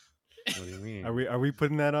What do you mean? Are we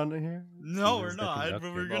putting that on here? No, we're not.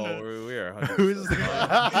 But we're gonna. We are. Who's the-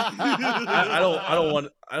 I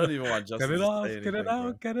don't even want Justin Get it to off. say Get it anything,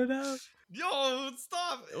 out. Get it out. Yo,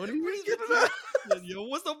 stop! What do you mean, Get get it out? Yo,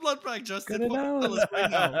 what's the blood pact, Justin? Get it Fucking out. tell us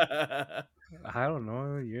right now. bro. I don't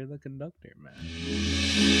know. You're the conductor, man.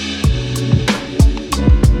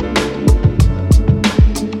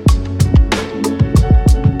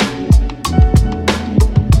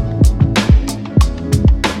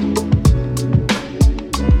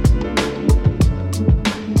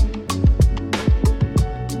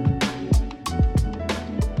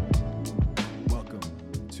 Welcome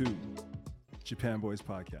to Japan Boys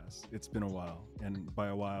Podcast. It's been a while, and by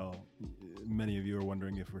a while, many of you are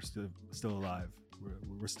wondering if we're still alive.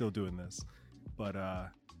 We're still doing this, but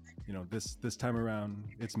this time around,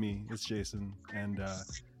 it's me, it's Jayson, and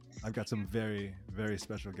I've got some very, very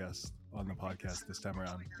special guests on the podcast this time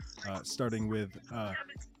around. Starting with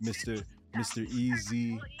Mr.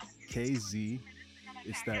 EZKZ.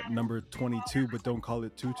 It's that number 22, but don't call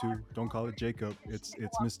it Tutu. Don't call it Jacob. It's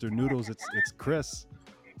Mr. Noodles. It's Kris.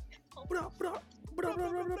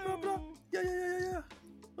 Yeah.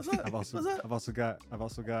 What's up? I've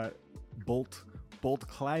also got Bolt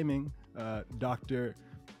climbing. Dr.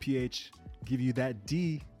 PH, give you that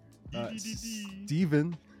D.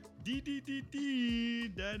 Steven. D.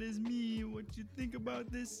 That is me. What you think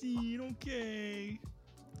about this scene? Okay.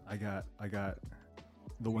 I got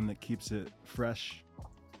the one that keeps it fresh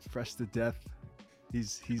to death.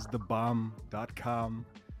 He's the bomb.com.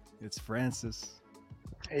 It's Francis.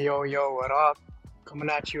 Hey, yo, what up? Coming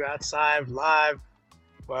at you outside live.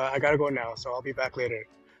 But I gotta go now, so I'll be back later.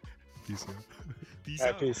 Peace out. Peace All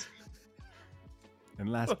right, out. peace. And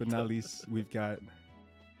last but not least, we've got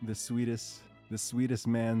the sweetest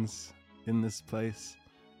man's in this place,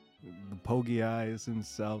 the Pogi Eyes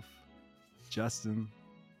himself, Justin.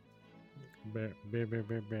 Oh,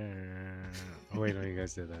 wait, no, you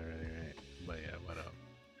guys did that already, right? But yeah, what up?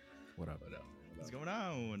 What up? What's going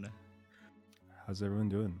on? How's everyone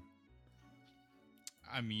doing?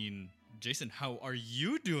 I mean, Jayson, how are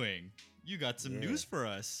you doing? You got some news for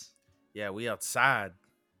us. Yeah, we outside.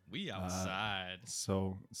 We outside.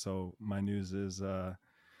 So my news is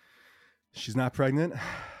she's not pregnant.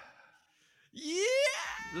 Yeah.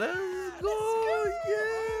 Let's go. Yeah.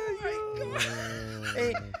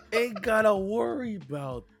 Ain't gotta worry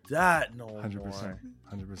about that no 100%.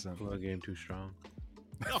 100%. Plug game too strong.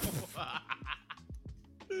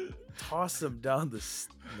 Toss him down the.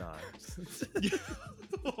 Nah.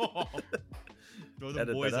 Throw the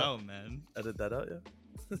Edit boys that out, man. Edit that out, yeah.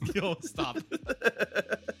 Yo, stop.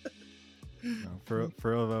 No, for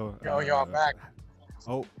real though. Yo, I'm back.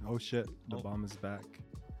 Oh shit! The bomb is back.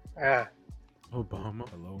 Yeah. Obama.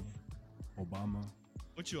 Hello, Obama.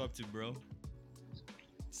 What you up to, bro?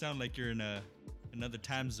 Sound like you're in another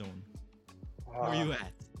time zone. Where are you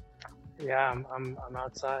at? Yeah, I'm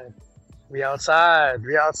outside. We outside,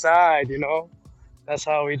 you know? That's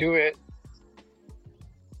how we do it.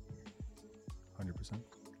 100%.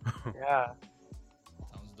 Yeah.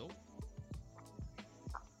 Sounds dope.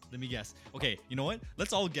 Let me guess. Okay, you know what?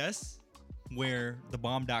 Let's all guess where the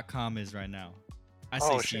bomb.com is right now. I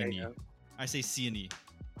say C shit, and E. yeah. I say C and E.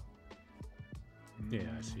 Yeah,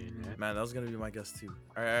 I see that. Man, that was gonna be my guess too.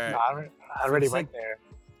 All right. No, I already went there.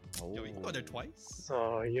 Yo, you can go there twice.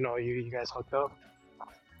 So, you know, you guys hooked up?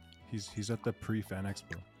 He's at the pre-fan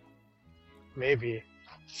expo. Maybe.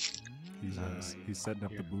 He's setting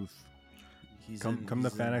up the booth. Come to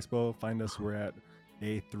Fan Expo. Find us. We're at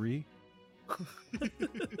A3.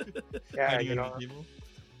 Yeah, Hiding you under know, the table.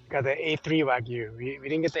 got the A3 Wagyu. We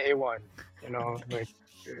didn't get the A1, you know? Like,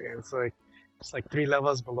 it's like 3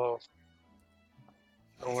 levels below.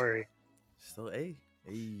 Don't worry. Still A.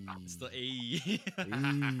 Still A.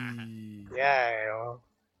 Yeah, you know.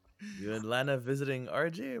 You in Atlanta visiting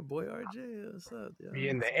RJ, boy RJ? What's up? Yo? Be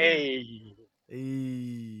in the A.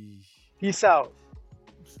 Hey. Peace out.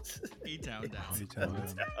 A-town down. A-town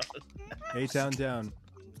down. A-town down.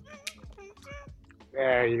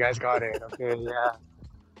 There, you guys got it. Okay, yeah.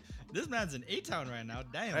 This man's in A-town right now.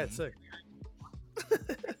 Damn. All right, sick.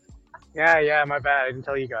 Yeah, my bad. I didn't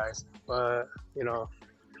tell you guys. But, you know,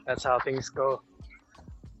 that's how things go.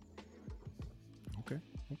 Okay.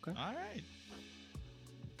 All right.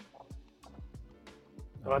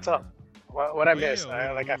 What's up? What I Oh, yeah, missed?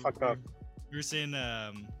 I fucked up. We were saying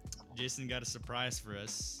Jayson got a surprise for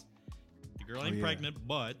us. The girl ain't yeah. pregnant,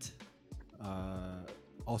 but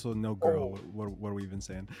Also, no girl. Oh. What are we even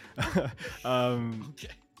saying? okay.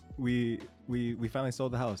 We finally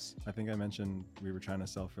sold the house. I think I mentioned we were trying to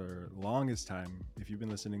sell for the longest time. If you've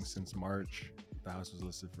been listening since March, the house was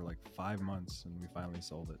listed for like 5 months, and we finally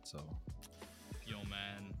sold it. So Yo,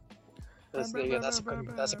 man. That's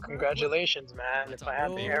a congratulations, man. That's If I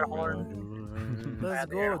had the air Bro. horn. Let's had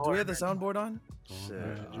the go. air Do we have the horn. soundboard on? Shit.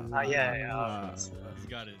 Yeah. You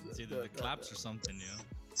got it. It's either the claps or something, yeah.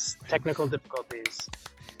 Technical difficulties.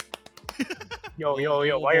 Yo,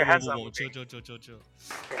 why your hands are moving? Chill.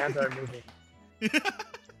 Your hands are moving.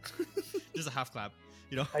 Just a half clap,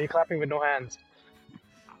 you know? Are you clapping with no hands?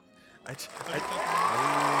 Hey.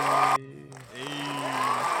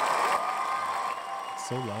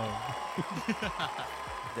 so loud.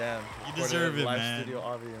 Damn. You deserve it, live man. studio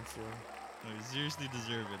audience, yeah. No, you seriously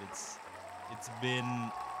deserve it. It's been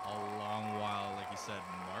a long while, like you said,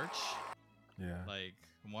 March. Yeah. Like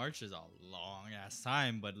March is a long ass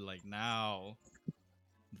time, but like now,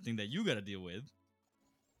 the thing that you gotta deal with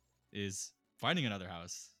is finding another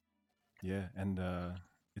house. Yeah, and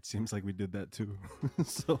it seems like we did that too.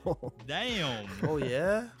 So Damn. Oh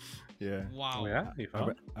yeah. yeah. Wow. Oh, yeah, you I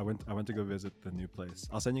found? went to go visit the new place.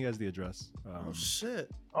 I'll send you guys the address. Oh shit.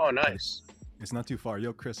 Oh, nice. It's not too far.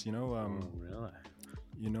 Yo, Kris, you know Oh, really?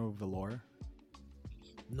 you know Valor?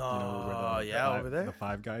 No. You know where yeah, over there. the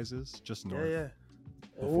Five Guys is just Yeah, north. yeah.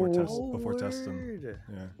 Before Oh, before Teston. word.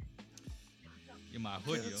 Yeah. You're my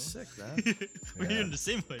hood, Yeah, yo. that's sick, man. We're Yeah. in the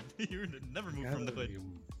same hood. You're never moved from the hood.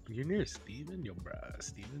 You're near Steven? Yo, bruh.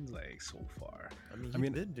 Steven's like so far. I mean, I you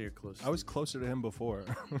mean, did near close. I was closer to him before.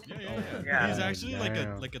 Yeah. Yeah. He's actually like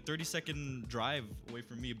Damn. a 30-second drive away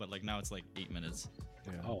from me, but like now it's like 8 minutes.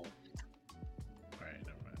 Yeah. Oh. Alright,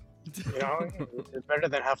 never mind. You know, it's better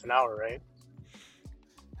than half an hour, right?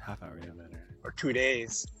 Half hour. Yeah, Yeah. better. Or 2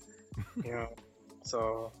 days. You know,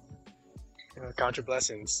 so count your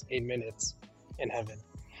blessings. 8 minutes in heaven.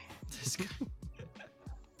 This guy.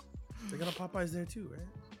 They got a Popeyes there too, right?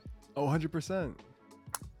 Oh, 100%.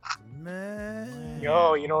 Man.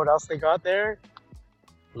 Yo, you know what else they got there?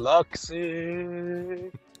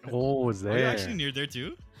 Luxy. Oh, it's Are you there. actually near there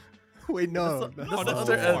too? Wait, no. That's No, the that's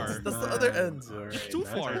other too far. end. That's the other end. Alright, too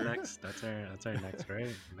that's far. Our next, that's our next, right?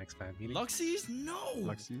 Next fan meeting. Luxies? No.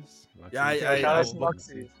 Luxies. Yeah, I- Shout out to booked-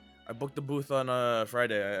 Luxy. I booked the booth on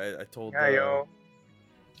Friday. I told. Yeah, yo.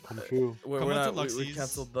 Come true. We're Come on not. to We Luxie's.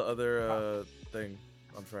 canceled the other thing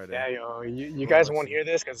on Friday. Yeah, yo. You guys won't hear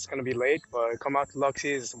this because it's going to be late, but come out to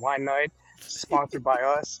Luxy's wine night. Sponsored by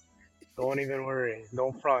us. Don't even worry.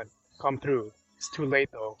 Don't front. Come through. It's too late,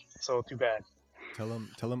 though. So too bad. Tell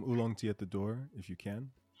him oolong tea at the door if you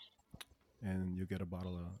can, and you'll get a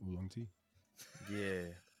bottle of oolong tea. Yeah.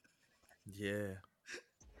 Yeah.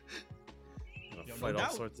 I'll Yo, no fight all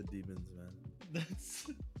doubt. sorts of demons, man. That's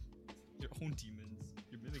your own demons.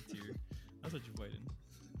 Your mimic tier. That's what you're fighting.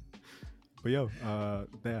 But yo,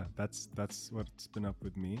 yeah, that's what's been up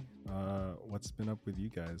with me. What's been up with you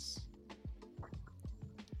guys?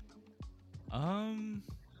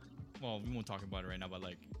 Well, we won't talk about it right now, but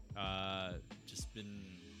like, just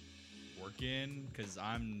been working because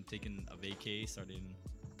I'm taking a vacay starting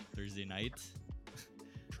Thursday night,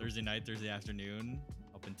 Thursday afternoon,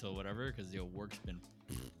 up until whatever. Because work's been,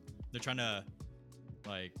 they're trying to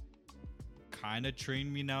like kind of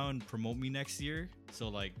train me now and promote me next year. So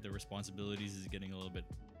like the responsibilities is getting a little bit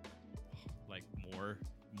like more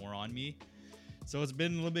on me. So it's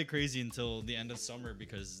been a little bit crazy until the end of summer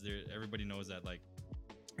because everybody knows that like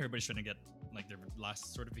everybody's trying to get like their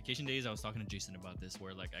last certification days. I was talking to Jayson about this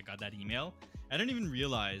where like I got that email. I didn't even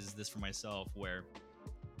realize this for myself where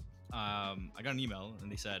I got an email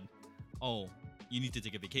and they said, "Oh, you need to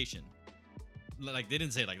take a vacation." Like they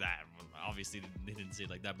didn't say it like that. Obviously they didn't say it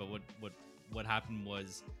like that, but what happened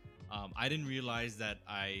was I didn't realize that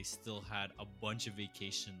I still had a bunch of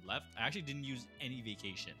vacation left. I actually didn't use any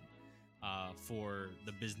vacation for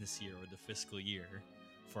the business year or the fiscal year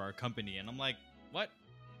for our company. And I'm like, what?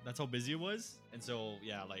 That's how busy it was? And so,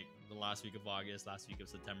 yeah, like the last week of August, last week of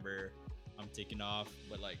September, I'm taking off.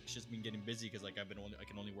 But like, it's just been getting busy because like I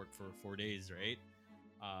can only work for 4 days, right?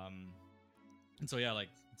 And so, yeah, like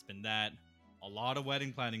it's been that. A lot of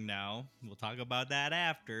wedding planning now. We'll talk about that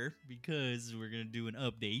after because we're going to do an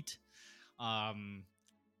update.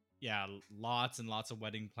 Yeah, lots and lots of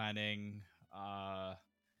wedding planning.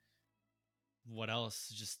 What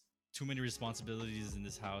else? Just too many responsibilities in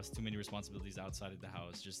this house, too many responsibilities outside of the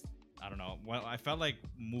house. Just, I don't know. Well, I felt like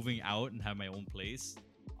moving out and have my own place.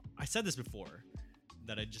 I said this before,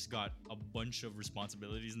 that I just got a bunch of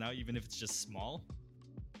responsibilities now, even if it's just small.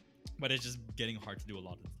 But it's just getting hard to do a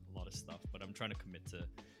lot of stuff. But I'm trying to commit to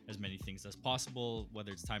as many things as possible,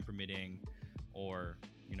 whether it's time permitting or,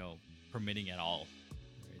 permitting at all.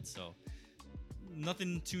 Right? So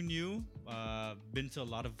nothing too new. Been to a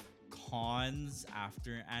lot of cons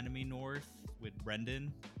after Anime North with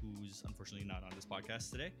Brendon, who's unfortunately not on this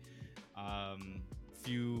podcast today.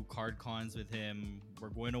 Few card cons with him. We're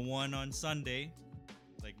going to one on Sunday.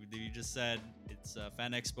 Like you just said, it's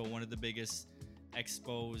Fan Expo, one of the biggest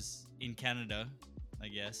expos in Canada, I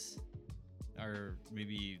guess. Or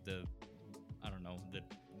maybe the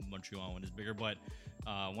Montreal one is bigger, but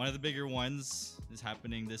one of the bigger ones is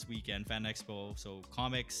happening this weekend, Fan Expo. So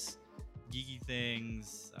comics, geeky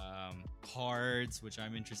things, cards, which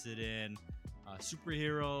I'm interested in,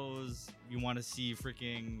 superheroes. You want to see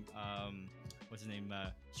freaking what's his name,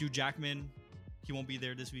 Hugh Jackman. He won't be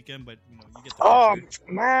there this weekend, but you get the Oh picture.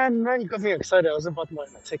 man, you got me excited. I was about to buy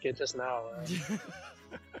my ticket just now.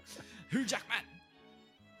 Hugh Jackman.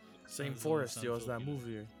 Same Sounds forest, yo. It's that Filipino.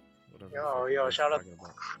 movie. Whatever. Yo, the fuck yo, you guys shout are out- talking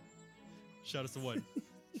about. Shout us to what?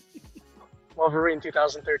 Wolverine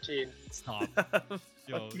 2013. Stop.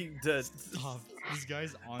 Yo, Fucking dead. stop. This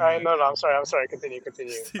guy's on. Alright, it. no, I'm sorry. Continue.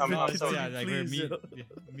 Steven, I'm No, Please, so sorry. yeah, like please,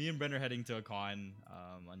 me and Brendon are heading to a con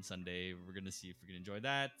on Sunday. We're gonna see if we can enjoy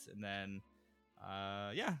that, and then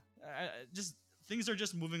just things are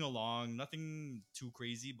just moving along. Nothing too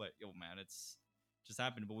crazy, but yo, man, it's just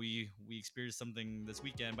happened. But we experienced something this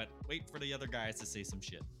weekend. But wait for the other guys to say some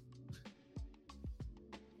shit.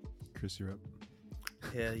 Kris, you're up.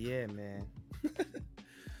 Hell yeah, man.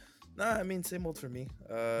 Nah, I mean, same old for me.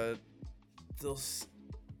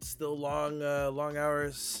 Still long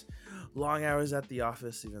hours at the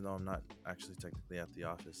office, even though I'm not actually technically at the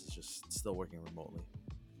office. It's just still working remotely.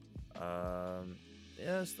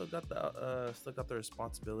 Yeah, still got the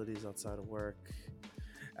responsibilities outside of work,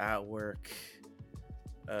 at work.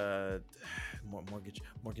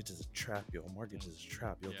 Mortgage is a trap, yo. Mortgage is a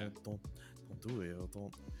trap, yo. Yeah. Don't do it, yo.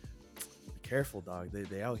 Don't. Be careful, dog.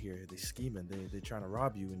 They out here. They scheming. They trying to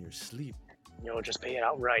rob you in your sleep. Yo, just pay it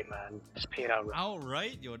outright, man. Just pay it outright.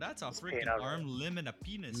 Outright, yo, that's a Let's pay freaking it out, arm, limb, and a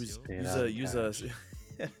penis, Use yo.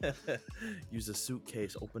 use a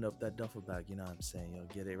suitcase. Open up that duffel bag. You know what I'm saying, yo.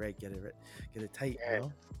 Get it right. Get it tight, Yeah. you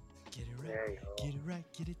know. Get it There right, you go. get it right,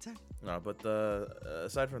 get it tight. No, but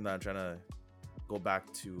aside from that, I'm trying to go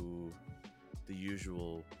back to the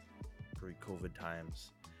usual pre-COVID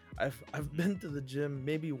times. I've been to the gym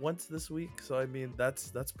maybe once this week, so I mean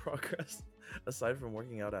that's progress. Aside from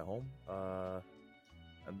working out at home,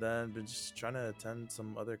 and then been just trying to attend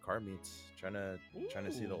some other car meets, trying to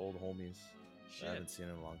see the Ooh. old homies that I haven't Shit. seen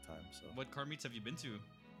in a long time. So What car meets have you been to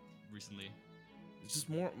recently? it's just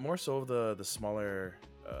more so of the smaller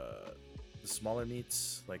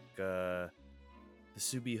meets, like the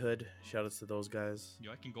Subi Hood. Shout outs to those guys.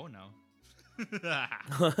 Yo, I can go now.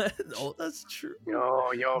 Oh, that's true.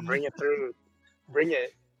 Yo, bring it through. Bring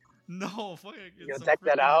it. No, fuck. Yo, deck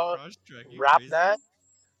that out. Wrap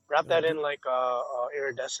that in like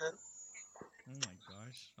iridescent. Oh my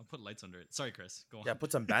gosh. I'll put lights under it. Sorry, Kris. Go on. Yeah,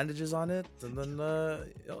 put some bandages on it, and then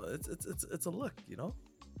it's a look, you know.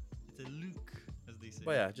 It's a look, as they say.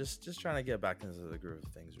 But yeah, just trying to get back into the groove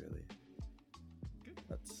of things, really. Good.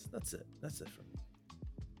 That's it. That's it for me.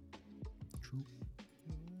 True.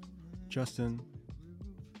 Justin,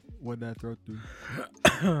 what'd that throat do?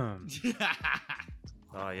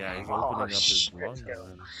 Oh yeah, he's Oh, opening up his shit, lungs. yo.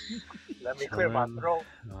 man. Let me clear my Chillin'. throat.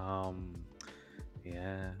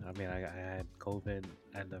 Yeah, I mean, I had COVID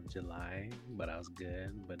end of July, but I was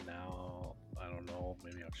good. But now, I don't know,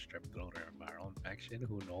 maybe I have strep throat or a viral infection.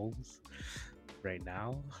 Who knows? Right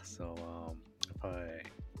now, so if I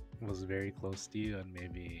was very close to you and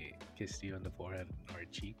maybe kissed you on the forehead or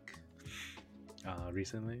cheek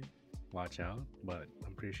recently, watch out. But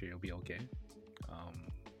I'm pretty sure you'll be okay.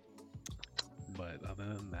 But other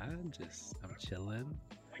than that, I'm chilling.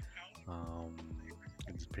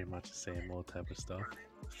 It's pretty much the same old type of stuff.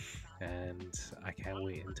 And I can't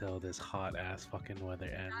wait until this hot ass fucking weather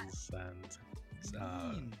ends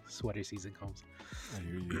and sweater season comes. I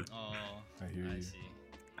hear you. Oh, I hear I you. see.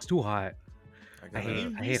 It's too hot. I I gotta, hate-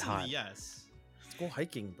 mean, hate recently, hot. Yes. Let's go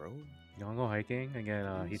hiking, bro. You wanna go hiking and get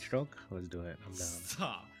a heat stroke? Let's do it. I'm down.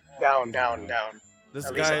 Stop. Down. This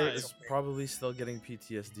At least guy I- is probably still getting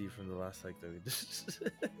PTSD from the last hike that we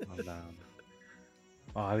did. I'm down.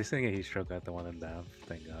 Oh, I was gonna get heat stroke at the one in Dav,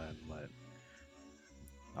 thank God, but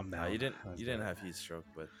I'm Nah, down. you Let's do didn't it. have heat stroke,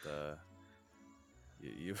 but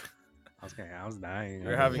you I was dying.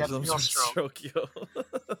 you're I having You was had some the sort of stroke. stroke,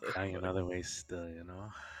 yo. dying in other ways still, you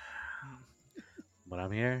know. But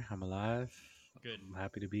I'm here. I'm alive. Good. I'm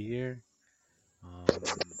happy to be here.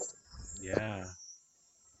 Yeah.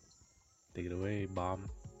 Take it away, bomb.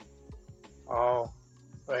 Oh,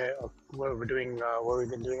 wait, what we're doing? What we've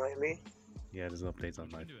been doing lately? Yeah, there's updates on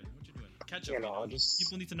What mine. you doing? What you doing? Catch You up. know, just-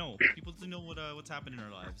 People need to know. People need to know what's happening in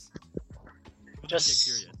our lives. People need to Just-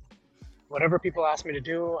 get curious. Whatever people ask me to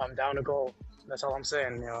do, I'm down to go. That's all I'm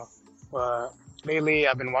saying. Lately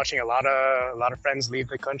I've been watching a lot of friends leave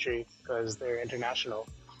the country because they're international.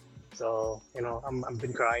 So I'm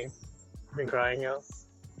been crying,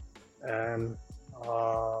 and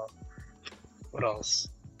uh, what else?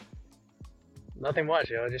 Nothing much,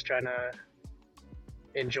 just trying to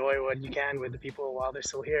enjoy what you can with the people while they're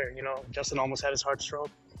still here. Justin almost had his heart stroke.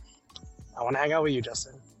 I want to hang out with you,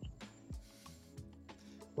 Justin.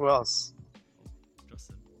 Who else?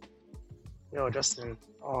 Justin. Justin.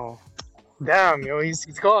 Oh, damn, he's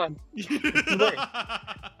gone. late.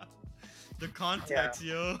 The contacts,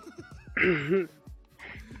 yo.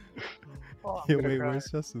 Oh, I'm Yeah, gonna wait, cry. where's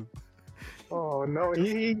Justin? Oh no,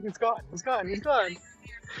 he's gone. He's gone.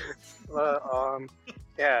 But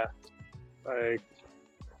yeah, like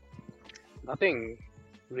nothing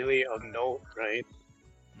really of note, right?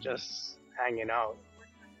 Just hanging out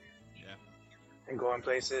Yeah. and going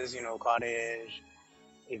places, cottage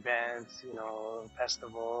events,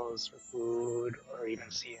 festivals for food or even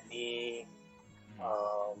C&E,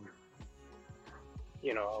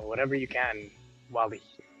 whatever you can while the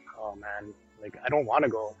heat. Oh man, like I don't want to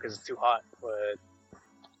go because it's too hot, but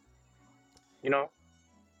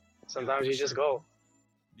sometimes for you just sure, go. man.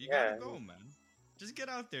 You Yeah, gotta go, man. Just get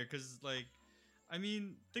out there, cause like, I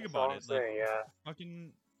mean, think that's all about I'm it. Like, saying. Yeah,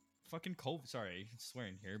 fucking COVID. Sorry,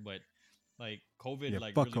 swearing here, but like COVID, Yeah,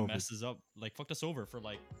 like fuck really COVID. messes up, like fucked us over for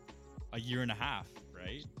like a year and a half,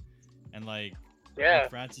 right? And like yeah,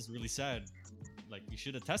 Francis really said, like you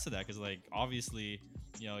should attest to that, cause like obviously,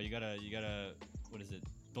 you gotta, what is it?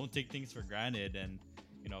 Don't take things for granted, and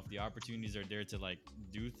if the opportunities are there to like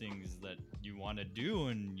do things that you want to do,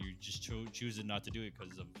 and you just choose it not to do it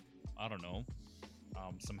because of, I don't know,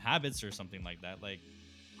 some habits or something like that. Like,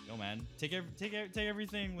 yo, man, take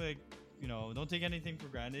everything, like, don't take anything for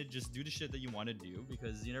granted. Just do the shit that you want to do,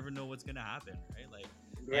 because you never know what's gonna happen, right? Like,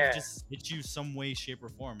 yeah, life just hits you some way, shape, or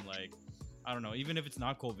form. Like, I don't know, even if it's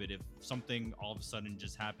not COVID, if something all of a sudden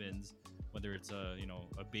just happens, whether it's a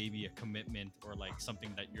baby, a commitment, or like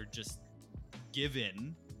something that you're just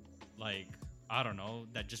given, like, I don't know,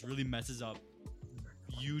 that just really messes up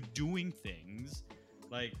you doing things.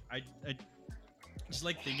 Like, I just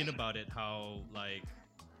like thinking about it, how like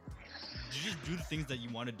you just do the things that you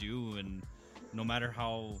want to do, and no matter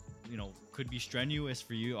how could be strenuous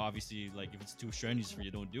for you, obviously, like if it's too strenuous for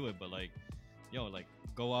you, don't do it. But like, like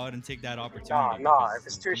go out and take that opportunity. nah. because If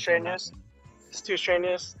it's too things will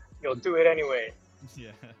strenuous, happen. you'll do it anyway.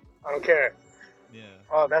 Yeah. I don't care. Yeah.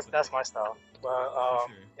 Oh, that's my style. But For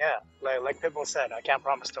sure. yeah, like Pitbull said, I can't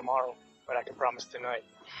promise tomorrow, but I can promise tonight.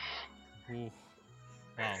 Ooh.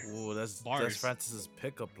 Wow. Ooh, that's Bars. Francis's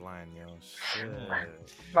pickup line, yo. Shit.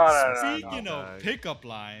 No. Speaking of dog. pickup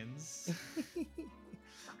lines,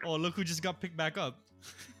 oh, look who just got picked back up.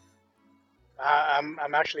 I'm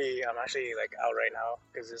actually like out right now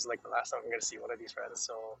because it's like the last time I'm gonna see one of these friends.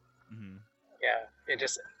 So Mm-hmm. yeah, it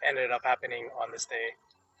just ended up happening on this day.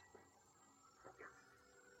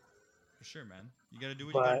 For sure, man. You gotta do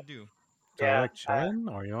what you But gotta do. So you're yeah, like chilling,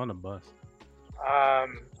 or you're on a bus?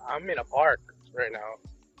 I'm in a park right now.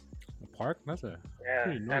 A park? That's a Yeah,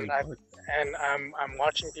 pretty noisy and park. I'm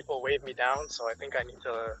watching people wave me down, so I think I need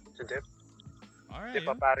to dip All right. dip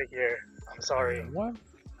up out of here. I'm sorry. Yeah. What?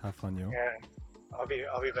 Have fun, yo. Yeah, I'll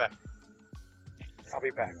be back. I'll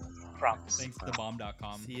be back. Promise. Thanks to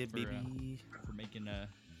thebomb.com See ya, for, baby. for making an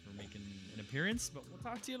appearance. But we'll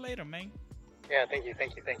talk to you later, man. Yeah, thank you.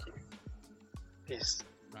 Peace.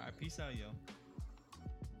 All right, peace out, yo.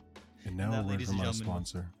 And now that, a word ladies from and our gentlemen,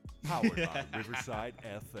 sponsor. Powered by Riverside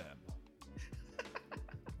FM.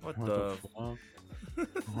 What What the? fuck?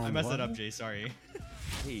 I messed it up, Jay. Sorry.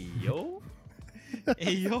 Hey yo.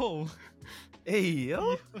 Hey, yo. Hey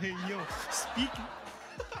yo. Hey, yo. Speaking.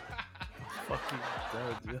 Fucking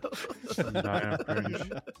dead, yo. Nah, I'm pretty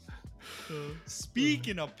sure.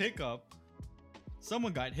 Speaking of pickup,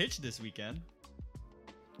 someone got hitched this weekend.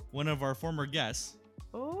 One of our former guests.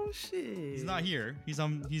 Oh shit. He's not here. He's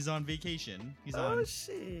on vacation. He's Oh on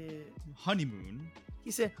shit. honeymoon.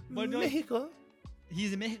 He said But no- Mexico.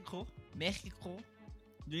 He's in Mexico.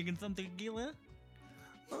 Drinking some tequila.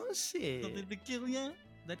 Oh Something shit. tequila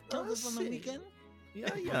that killed Oh, us on the shit. weekend. Yeah,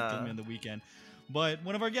 Killed me yeah. on the weekend. But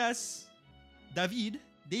one of our guests,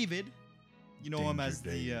 David, you know him Danger as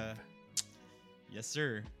Dave. the yes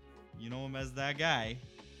sir, you know him as that guy.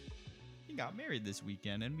 He got married this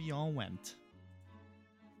weekend, and we all went.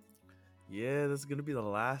 Yeah, this is gonna be the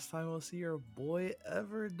last time we'll see your boy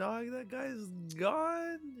ever, dog. That guy's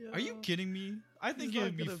gone. Are you yo. kidding me? I think He's it not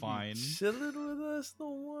would be gonna fine. chilling with us no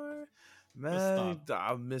more. Well, Man,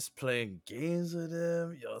 I miss playing games with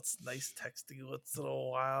him. Yo, it's nice texting once in a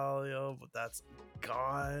while, yo, but that's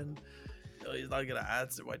gone. Yo, he's not gonna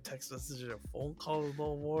answer my text message or phone calls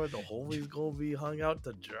no more. The homie's gonna be hung out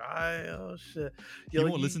to dry. Oh shit! He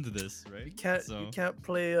won't listen to this, right? You can't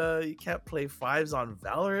play fives on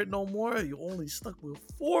Valorant no more. You only stuck with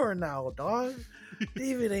 4 now, dog.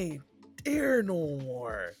 David ain't there no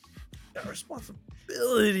more. Got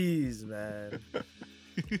responsibilities, man.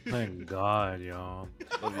 Thank God, yo.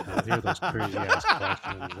 I hear those crazy ass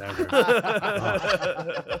questions ever.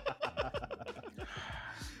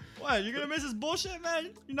 What? You're gonna miss his bullshit,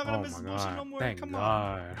 man? You're not gonna Oh miss my his bullshit no God. more? Thank Come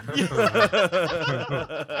God. on.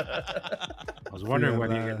 I was wondering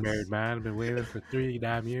when you Free at get married, last. man. I've been waiting for 3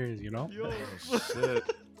 damn years, you know? Yo. Shit.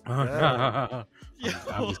 I'm Yo.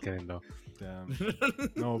 just kidding, though. Damn.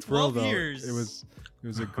 No, for real 12 though. years. It was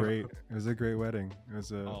a great wedding. It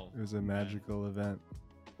was Oh, a magical event.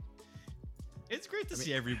 It's great to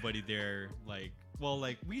see everybody there. Like, well,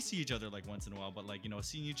 like we see each other like once in a while, but like, you know,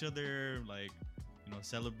 seeing each other, like, you know,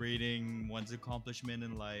 celebrating one's accomplishment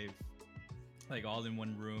in life, like all in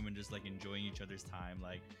one room and just like enjoying each other's time.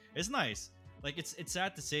 Like, it's nice. Like, it's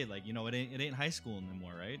sad to say, like, you know, it ain't high school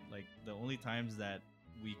anymore, right? Like, the only times that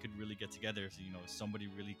we could really get together is, you know, somebody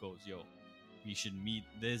really goes, yo, we should meet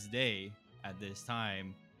this day at this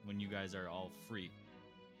time when you guys are all free.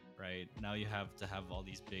 Right now you have to have all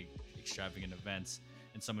these big extravagant events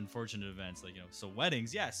and some unfortunate events, like, you know, so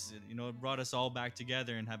weddings, yes, you know, it brought us all back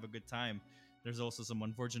together and have a good time. There's also some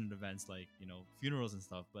unfortunate events like, you know, funerals and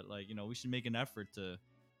stuff, but like, you know, we should make an effort to, you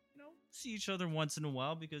know, see each other once in a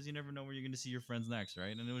while, because you never know where you're going to see your friends next,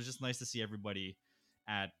 right? And it was just nice to see everybody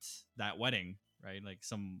at that wedding, right? Like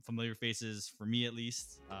some familiar faces for me, at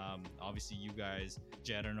least. Obviously you guys,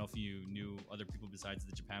 Jay, I don't know if you knew other people besides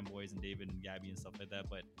the Japan boys and David and Gabby and stuff like that,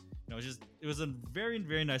 but you know, it was a very,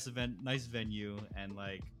 very nice event, nice venue, and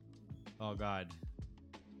like, oh god,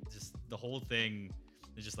 just the whole thing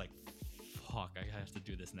is just like, fuck, I have to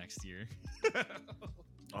do this next year.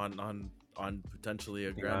 on potentially a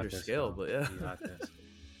You got grander this, scale, bro. but yeah. You got this.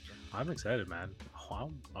 I'm excited, man. Oh,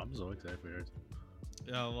 I'm so excited for yours.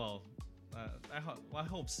 Yeah, well, I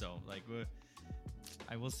hope so. Like,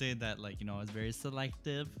 I will say that, like, you know, I was very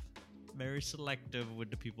selective with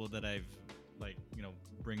the people that I've, like, you know,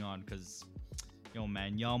 bring on, because, yo,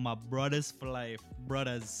 man, y'all my brothers for life,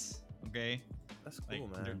 brothers. Okay, That's like, cool,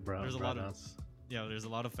 man. there's a lot of there's a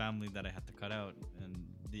lot of family that I had to cut out, and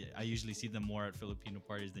I usually see them more at Filipino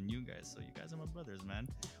parties than you guys. So you guys are my brothers, man.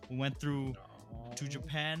 We went through to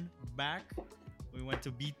Japan, back. We went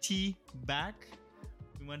to BT, back.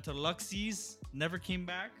 We went to Luxie's, never came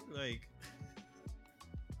back. Like,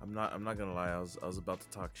 I'm not gonna lie. I was about to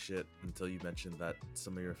talk shit until you mentioned that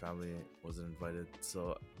some of your family wasn't invited,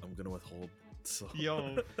 so I'm gonna withhold. So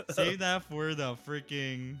yo, save that for the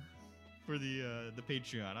freaking for the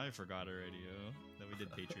Patreon. I forgot already, yo, that we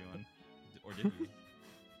did Patreon, or did we?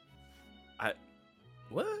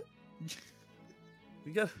 What?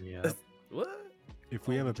 We got Yeah. what? If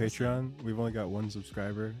we have a interesting. Patreon, we've only got one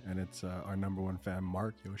subscriber, and it's our number one fan,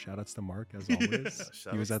 Mark. Yo, shout outs to Mark as always. He was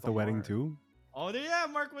Shoutouts at to the wedding Mark. too. Oh, yeah,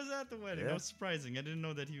 Mark was at the wedding. Yeah. That was surprising. I didn't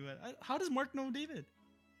know that he went. How does Mark know David?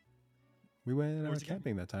 We went Where's he going?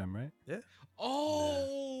 camping that time, right?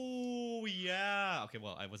 Oh, yeah. Okay,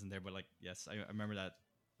 well, I wasn't there, but like, yes, I remember that.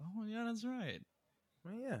 Oh, yeah, that's right.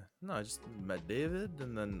 Well, yeah. No, I just met David,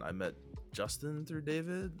 and then I met Justin through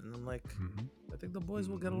David, and then like Mm-hmm. I think the boys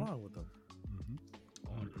will get Mhm. along with them,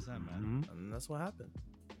 100%, man. Mhm. and that's what happened.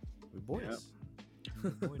 We boys.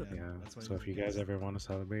 Boy, Dad. Yeah. That's why So if you guys ever want to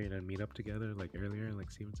celebrate and meet up together, like earlier, like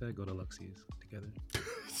Steven said, go to Luxie's together.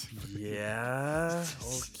 Yeah.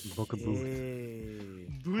 Book a booth. Okay.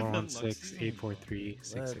 Booth at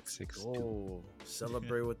 416-843-6662. Go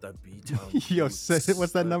celebrate with the B-Town. Yo, Boots. say-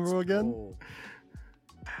 what's that number Let's again? go.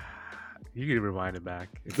 You can rewind it back.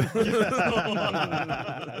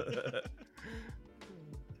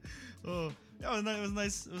 Oh, yeah, it was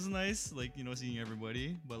nice. It was nice, like, you know, seeing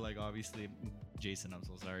everybody. But like, obviously, Jayson, I'm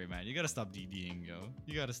so sorry, man. You gotta stop DDing, yo.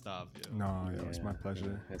 You gotta stop, yo. No, yo, it's my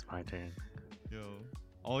pleasure. It's my turn. Yo.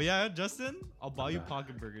 Oh yeah, Justin, I'll buy you Okay.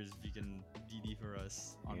 pocket burgers if you can DD for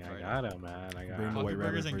us on Yeah, Friday. I got it, man. I got Bring it. the white Pocket rabbit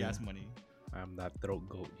burgers and for you. gas money. I'm that throat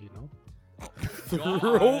goat, you know?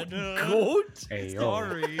 Throat goat. Hey, yo.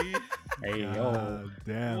 Sorry. Hey, yo. God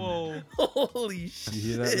damn. Whoa. Holy shit. You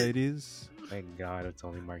hear that, ladies? Thank God it's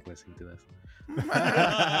only Mark listening to this.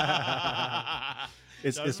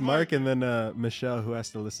 It's That was it's Mark and then Michelle who has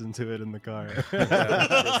to listen to it in the car.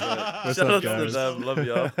 What's Shout up, out to guys? them. Love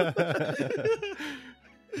y'all.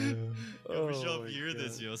 Yo, Michelle, Oh if you my hear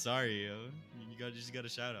this, God. yo, sorry, yo. You just got a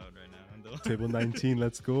shout out right now. though. Table 19,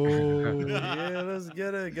 let's go. Yeah, let's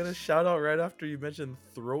get a shout out right after you mentioned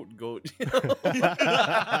throat goat.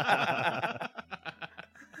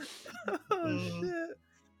 Oh shit.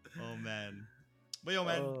 Oh man. But yo,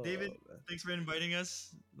 man, Oh, David, man. thanks for inviting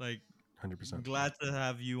us. Like, 100%. glad to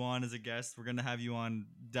have you on as a guest. We're gonna have you on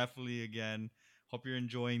definitely again. Hope you're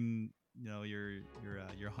enjoying,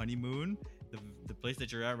 your honeymoon. The place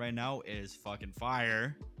that you're at right now is fucking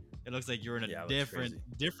fire. It looks like you're in a Yeah, it looks crazy.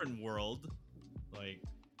 different world. Like,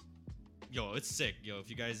 yo, it's sick. Yo, if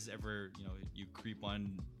you guys ever, you creep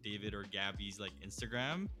on David or Gabby's like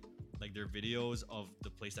Instagram, like their videos of the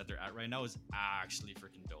place that they're at right now is actually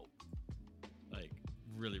freaking dope. Like,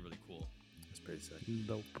 really, really cool. It's pretty sick.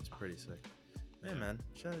 Dope. It's pretty sick. Yeah. Yeah, man.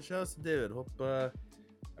 Shout out to David. Hope. I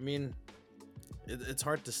mean, it's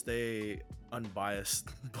hard to stay unbiased,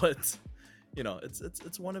 but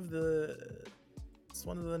it's one of the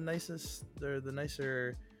nicest. They're the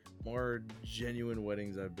nicer, more genuine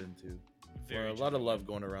weddings I've been to. Very A lot of genuine. love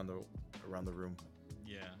going around the room.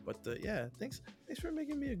 Yeah. But yeah, thanks for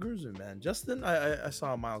making me a groomsman, man. Justin, I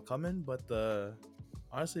saw a mile coming, but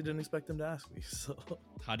honestly didn't expect him to ask me. So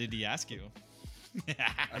How did he ask you?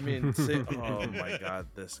 I mean, oh my god,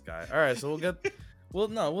 this guy. All right, so we'll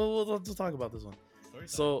talk about this one. Story time.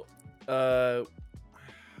 So,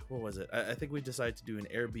 what was it? I think we decided to do an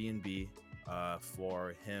Airbnb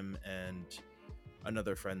for him and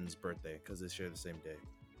another friend's birthday because they share the same day.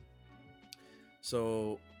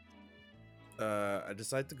 So, I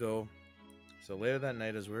decided to go. So later that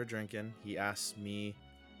night, as we were drinking, he asked me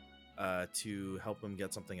to help him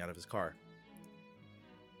get something out of his car.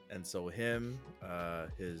 And so him,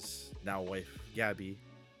 his now wife Gabby,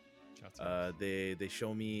 Shots out. they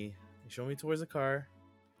show me towards the car.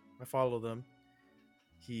 I follow them.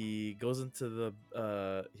 He goes into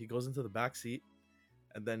the back seat,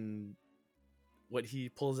 and then what he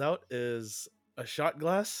pulls out is a shot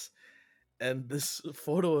glass and this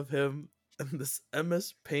photo of him and this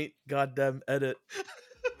MS Paint goddamn edit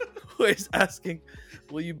where he's asking,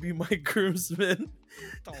 "Will you be my groomsman?"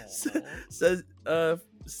 Says,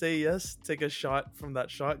 say yes, take a shot from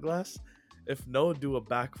that shot glass. If no, do a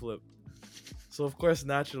backflip. So of course,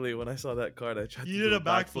 naturally, when I saw that card, I tried to You do did a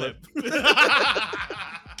backflip.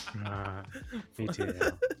 Me too.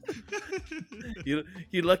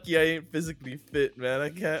 You lucky I ain't physically fit, man. I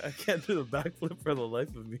can't do the backflip for the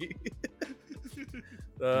life of me.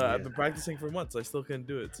 I've been practicing for months. I still couldn't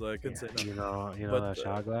do it, so I couldn't say no. You know But, that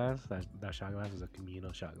shot glass. That shot glass is a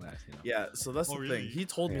communal shot glass. Yeah, so that's Oh, the really? thing. He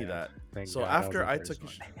told me Yeah. that. Thank So God that was after the I first took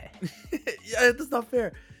one. yeah, that's not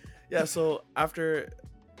fair. Yeah, so after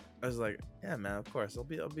I was like, yeah, man, of course, I'll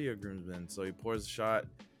be your groomsman. So he pours a shot,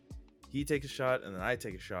 he takes a shot, and then I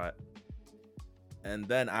take a shot. And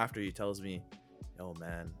then after he tells me, yo,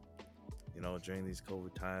 man, during these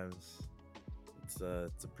COVID times,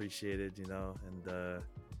 it's appreciated, and the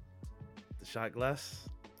shot glass,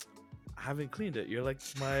 I haven't cleaned it. You're like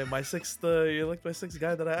my sixth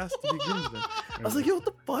guy that I asked to be groomsman. I was like, yo, what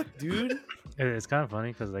the fuck, dude? It's kind of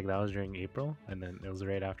funny because like that was during April, and then it was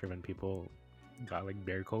right after when people got like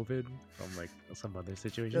bare COVID from like some other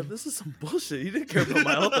situation. Yeah, this is some bullshit. He didn't care about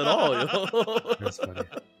my health at all, yo. That's funny.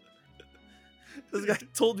 This guy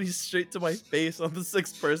told me straight to my face on the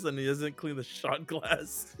sixth person he doesn't clean the shot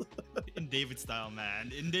glass. In David style,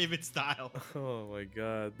 man. In David style. Oh my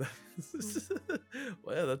god.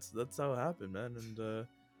 Well, yeah, that's how it happened, man. And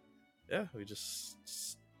yeah, we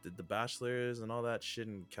just did the bachelors and all that shit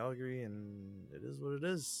in Calgary, and it is what it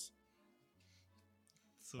is.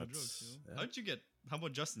 So That's- jokes, yo. yeah. How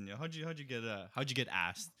about Justin, yo? How'd you get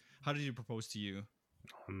asked? How did he propose to you?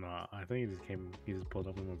 No, I think he just pulled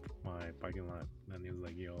up in my parking lot, and he was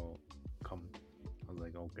like, "Yo, come." I was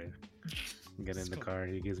like, "Okay." Get in the car.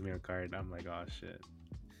 He gives me a card. I'm like, "Oh shit!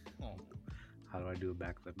 Oh, How do I do a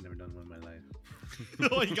backflip? Never done one in my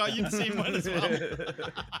life." oh, he got you the same one as well.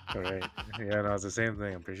 All right. Yeah, no, it's the same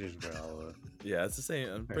thing. I'm pretty sure it's for all of us. Yeah, it's the same.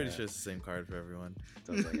 I'm pretty Yeah. sure it's the same card for everyone.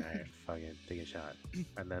 So I was like, "All right, fucking take a shot."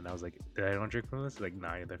 And then I was like, "Did I don't drink from this?" Like,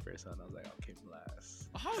 "Nah, you're the first one." I was like, "Okay, blast."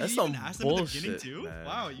 Oh, That's you even some asked him in the beginning bullshit, too? man.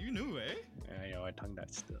 Wow, you knew, eh? Yeah, yo, I tongue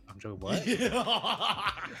that still. I'm joking. What?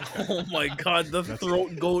 Oh my god, the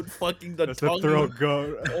throat goat fucking the tongue.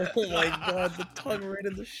 go. Oh my god, the tongue right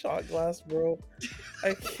in the shot glass, bro.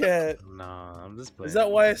 I can't. Nah, I'm just playing. Is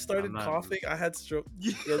that why I started I'm not- coughing? I had stroke.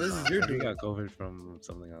 Yeah, this is your You doing. got COVID from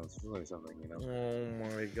something else. It's like something, you know. Oh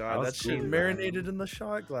my I god, was that shit cool, man. marinated in the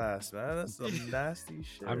shot glass, man. That's some nasty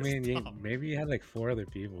shit. I mean, Stop. maybe you had like 4 other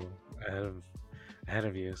people ahead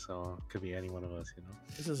of you, so it could be any one of us, you know.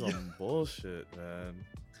 this is some bullshit, man.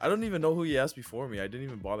 I don't even know who he asked before me. I didn't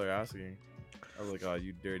even bother asking. I was like, oh,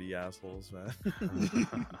 you dirty assholes, man.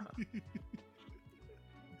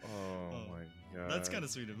 Oh my god. That's kind of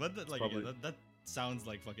sweet, but Probably- that sounds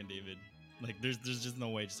like fucking David. Like, there's just no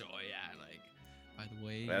way to say, oh yeah, like By the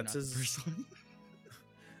way, That's you're not his- the first one.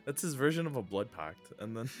 That's his version of a blood pact.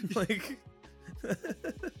 And then like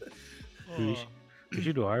We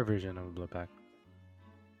should do our version of Blood Pact.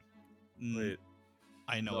 Mm, wait.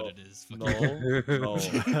 I know no, what it is. Fuck No, you. no, no,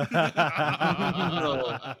 Just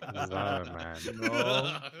allow it, man.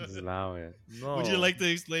 no, Just allow it. no. Would you like to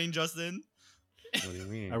explain, Justin? What do you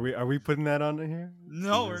mean? Are we putting that on here?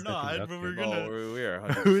 No, we're Steven's the not. But conductor. we're No, gonna. we are.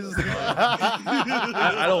 Who's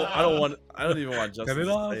 100%. I don't even want Justin Get it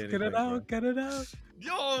to out! say Get it anything, out! Get it out!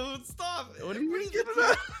 Yo, stop! What do you mean, is get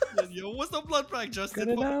it? it Yo, what's the blood pact, Justin?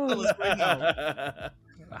 Get it Fucking out. tell us right now.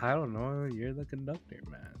 bro. I don't know. You're the conductor,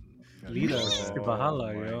 man. Gotta Lead go. us. Oh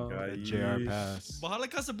Bahala, my yo. God, The JR yeesh. pass. Bahala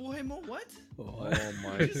ka sa buhay mo? What? Oh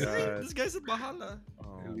my This god. guy said Bahala.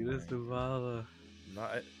 Oh, Lead us my- to Bahala.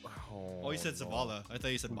 Not, Oh, you said no. Zavala. I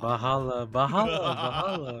thought you said Bahala. Bahala. Bahala.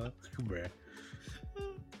 Bahala. Bruh.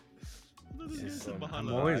 This guy said Yeah, Bahala.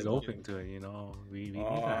 I'm always I don't open to it, you know. We need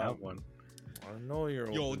to have one. I know you're.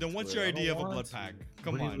 Yo, open then to what's it. your I don't idea of a want blood to. pack?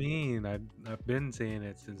 Come What on. do you mean? I've been saying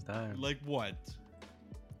it since time. Like what?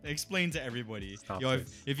 Explain to everybody. Stop Yo,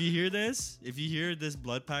 this. if you hear this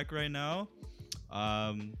blood pack right now,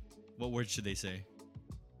 what words should they say?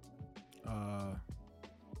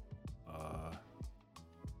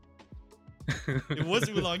 It was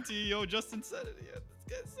oolong tea. Yo, Justin said it. Yeah, this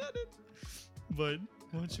guy said it. But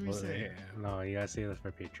what should we Well, say? No, you gotta save this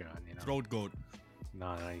for Patreon, you know. Throat goat.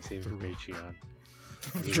 No, you save it for Patreon.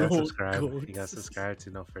 You Throat gotta subscribe. goats. You gotta subscribe to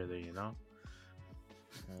know further, you know.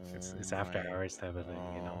 It's Oh after my- hours type of thing,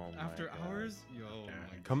 you know. oh my After God. hours? Yo, oh Yeah.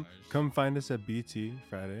 my Come gosh. come find us at BT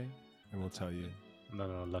Friday, and we'll tell you. No,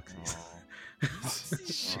 Luxies. Oh.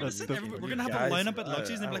 Shut Listen, up. the- We're gonna have Guys, a lineup at I-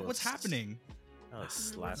 Luxies and I be like, what's was- happening? I was What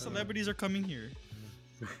slapping. celebrities are coming here?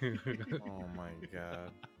 Oh my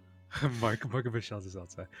god. Mark and Michelle's is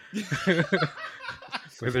outside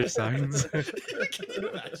with their signs. Can you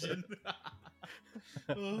imagine?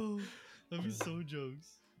 Oh, that'd be so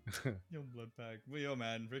jokes. Yo, blood pack. But yo,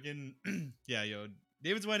 man, freaking yeah, yo.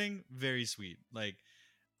 David's wedding, very sweet. Like,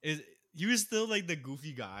 he was still like the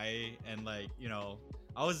goofy guy, and like, you know,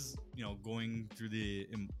 I was, you know, going through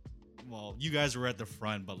well, you guys were at the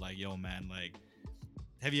front, but like, yo, man, like,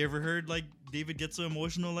 have you ever heard like David get so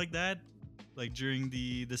emotional like that, like during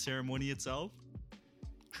the ceremony itself?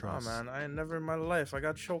 Trust. Oh man, I never in my life. I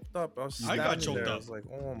got choked up. I was I got standing choked there. I up. was like,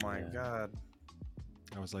 oh my Yeah. god.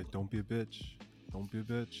 I was like, don't be a bitch. Don't be a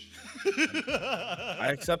bitch. I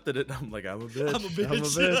accepted it. I'm like, I'm a bitch. I'm a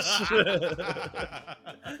bitch.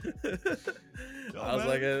 Yo, I was man.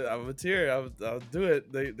 like, I'm a tear. I'll do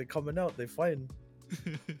it. They coming out. They fighting.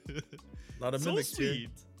 Not a so mimic tear. sweet.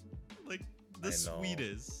 Like the I know.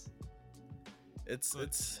 sweetest. It's a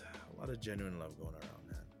lot of genuine love going around,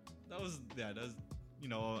 man. That was you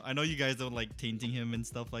know, I know you guys don't like tainting him and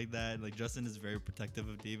stuff like that. Like Justin is very protective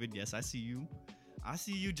of David. Yes, I see you. I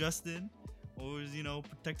see you, Justin. Always, you know,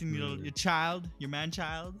 protecting your child, your man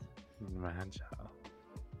child. Man, child.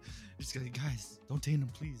 Just like, guys, don't taint him,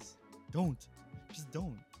 please. Don't. Just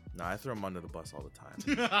don't. Nah, I throw him under the bus all the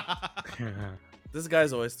time. This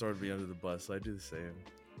guy's always throwing me under the bus, so I do the same.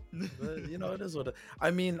 But, you know, it is what it,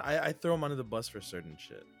 I mean. I throw him under the bus for certain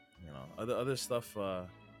shit. You know, other stuff.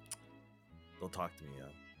 Don't talk to me.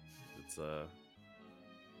 It's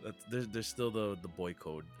there's still the boy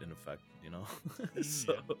code in effect. You know.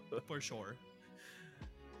 So, For sure.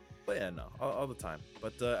 but yeah, no, all the time.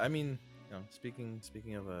 But I mean, you know, speaking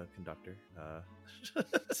of a conductor.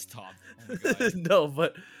 Stop. Oh my God. No,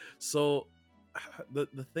 but so the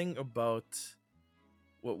thing about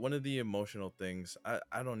one of the emotional things,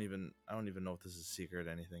 I don't even know if this is a secret or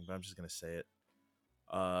anything, but I'm just gonna say it.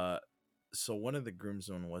 So one of the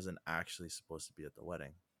groomsmen wasn't actually supposed to be at the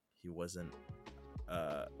wedding. He wasn't.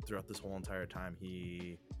 Throughout this whole entire time,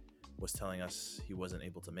 he was telling us he wasn't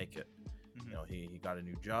able to make it. Mhm. You know, he got a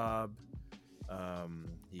new job.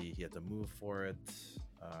 He had to move for it.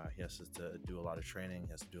 He has to do a lot of training. He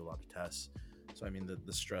has to do a lot of tests. So I mean,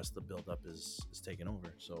 the stress, the buildup is taking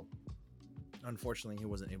over. So unfortunately, he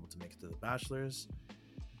wasn't able to make it to the bachelor's,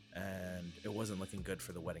 and it wasn't looking good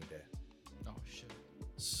for the wedding day. Oh shit.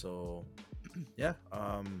 So yeah,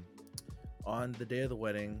 on the day of the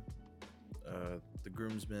wedding, the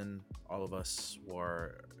groomsmen, all of us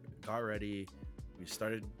got ready. We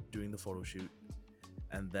started doing the photo shoot,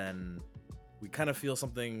 and then we kind of feel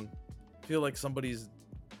like somebody's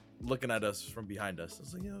looking at us from behind us. I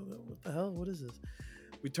was like, yo, what the hell? What is this?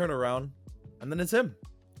 We turn around, and then it's him.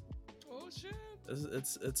 Oh shit.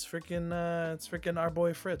 It's freaking our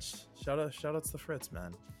boy Fritz. Shout outs to Fritz,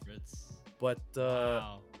 man. Fritz. But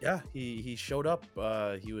Wow. yeah, he showed up.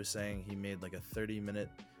 He was saying he made like a 30-minute,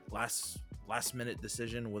 last minute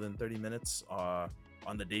decision within 30 minutes on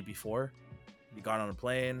the day before. He got on a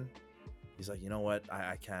plane. He's like, you know what?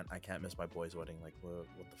 I can't miss my boy's wedding. Like,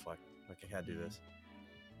 what the fuck? Like, I can't do this.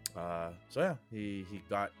 So yeah, he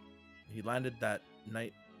landed that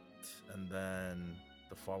night, and then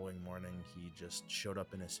the following morning he just showed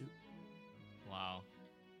up in a suit. Wow,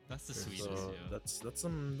 that's the So sweetest. Yo. that's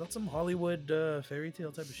some Hollywood fairy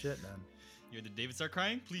tale type of shit, man. Yo, did David start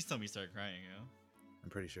crying? Please tell me he started crying, yo. I'm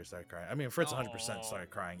pretty sure started crying. I mean, Fritz 100% Aw. started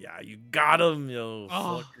crying. Yeah, you got him, yo,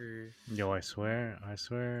 Oh. fucker. Yo, I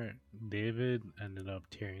swear, David ended up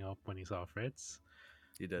tearing up when he saw Fritz.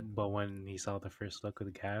 He did. But when he saw the first look of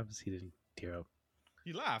the Cavs, he didn't tear up.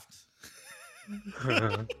 He laughed.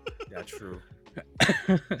 Yeah, true.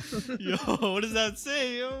 Yo, what does that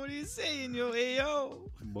say? Yo, what are you saying? Yo, ayo.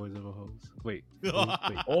 Boys of a hose. Wait. Yo.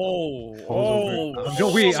 Wait. Oh, over.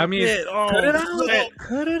 No, wait, I mean, shit. Oh, cut it out. shit.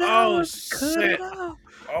 Cut it Oh, out. Cut shit. it out.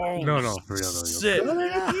 Oh, No, for real though. shit. Cut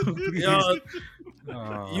it out. Yo,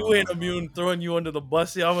 Please. you ain't immune throwing you under the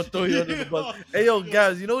bus. Yeah, I'm gonna throw you under the bus. Hey, yo,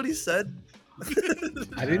 guys, you know what he said?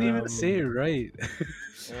 I didn't even say it right.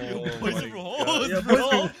 Yo, Oh boys my of a God. hose, Yeah, bro.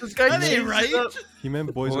 boys of- this guy That ain't changed it right. up. He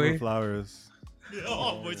meant boys Boy. over flowers.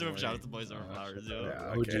 Oh, boys Oh over. Shout my out to boys over flowers, yo.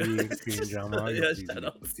 Yeah, OG okay. Green Drama. Yeah, Yo, please, shut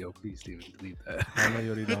up. yo, please, Steven, delete that. Hana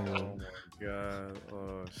Yori Oh Dango. my god.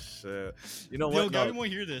 Oh shit. You know Yo, what? Gabby No, won't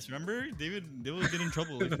hear this. Remember, David will get in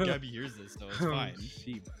trouble if Gabby hears this, so it's fine.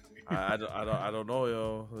 Sheep. I don't know,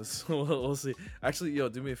 yo. We'll see. Actually, yo,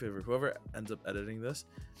 do me a favor. Whoever ends up editing this,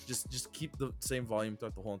 just keep the same volume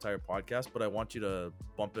throughout the whole entire podcast. But I want you to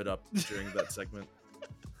bump it up during that segment.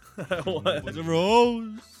 I want- Boys over a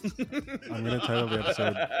hose. I'm gonna title the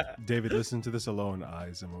episode "David, listen to this alone."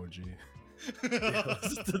 Eyes emoji.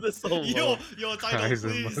 Listen to this alone. Yo, title, Guys,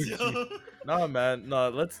 please, yo. Nah, man. Nah,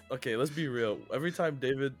 let's be real. Every time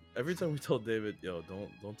we told David, yo,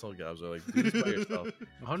 don't tell Gabs, or like do this by yourself.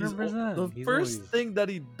 100%. The He's first always- thing that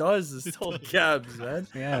he does is tell Gabs, man.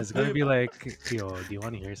 Yeah, it's gonna be like, yo, do you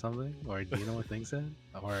want to hear something? Or do you know what thing said?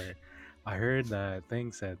 Or I heard that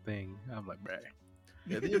thing said thing. I'm like, bruh.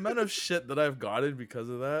 Yeah, the amount of shit that I've gotten because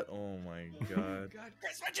of that. Oh my god. God,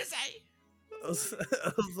 Kris, what'd you say?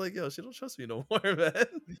 I was like, yo, she don't trust me no more, man.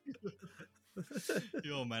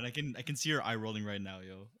 Yo, man, I can see her eye rolling right now,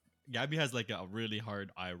 yo. Gabby has like a really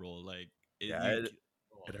hard eye roll, like Yeah,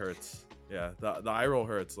 it hurts. Yeah, the eye roll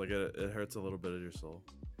hurts. Like it hurts a little bit of your soul.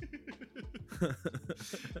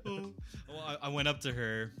 Well, I went up to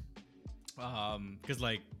her, because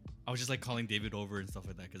like I was just like calling David over and stuff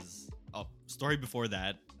like that. Because story before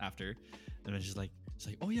that, after, and then she's like,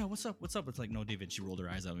 oh yeah, what's up? It's like, no, David. She rolled her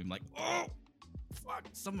eyes at me. I'm like, oh, fuck,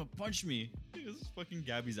 someone punched me. It was fucking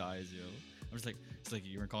Gabby's eyes, yo. I was like, it's like,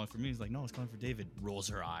 you weren't calling for me. He's like, no, I was calling for David. Rolls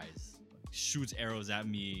her eyes, like, shoots arrows at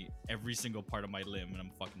me every single part of my limb, and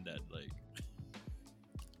I'm fucking dead. Like,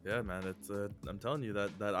 Yeah, man. It's I'm telling you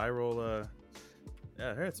that eye roll.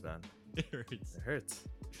 Yeah, it hurts, man. it hurts. It hurts.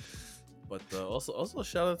 But also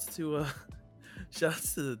shout outs to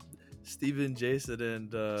Steven, Jayson,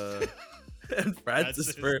 and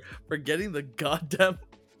Francis for getting the goddamn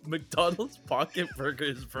McDonald's pocket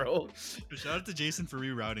burgers, bro. Shout out to Jayson for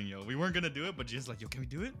rerouting, yo. We weren't gonna do it, but Jason's like, yo, can we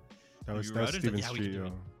do it? That was You wrote it? It's like, Steven's yeah, we street, can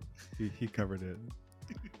do yo. He covered it.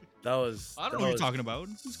 That was. I don't know that what you're was- talking about.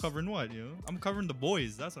 Who's covering what, yo? I'm covering the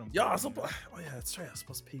boys. That's what I'm Yeah, covering, yo. oh yeah, that's right. I was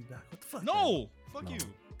supposed to pay you back. What the fuck? man? No! Fuck No. you.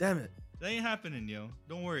 Damn it. That ain't happening, yo.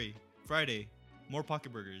 Don't worry. Friday, more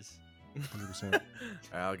pocket burgers. 100%. Alright,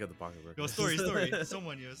 I'll get the pocket burger. Yo, story.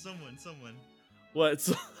 Someone. What?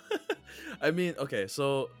 So, I mean, okay,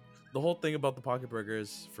 so the whole thing about the pocket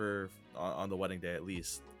burgers for on the wedding day, at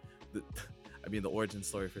least. I mean, the origin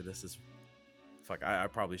story for this is, fuck. I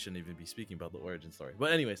probably shouldn't even be speaking about the origin story.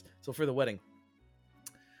 But anyways, so for the wedding,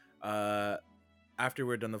 after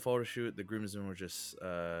we're done the photo shoot, the groomsmen were just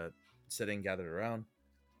sitting gathered around.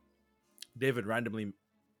 David randomly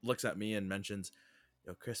looks at me and mentions,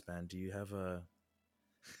 "Yo, Kris, man, do you have a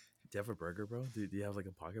burger, bro? Do you have like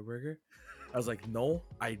a pocket burger?" I was like, "No,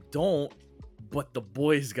 I don't, but the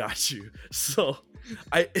boys got you." So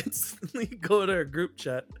I instantly go to our group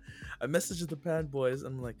chat. I message the Pan boys.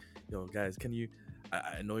 I'm like, "Yo, guys, can you?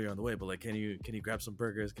 I know you're on the way, but like, can you grab some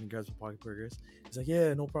burgers? Can you grab some pocket burgers?" He's like,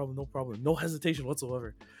 "Yeah, no problem, no hesitation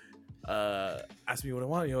whatsoever." Ask me what I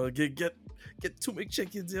want. You know, get 2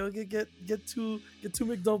 McChickens. You know, get two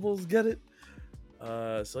McDoubles. Get it.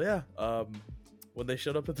 So yeah. When they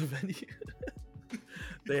showed up at the venue,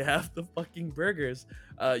 they have the fucking burgers.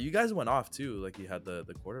 You guys went off too. Like you had the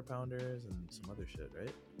quarter pounders and some other shit,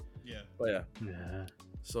 right? Yeah. But yeah. Yeah.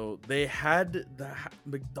 So they had the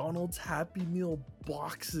McDonald's Happy Meal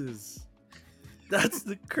boxes. That's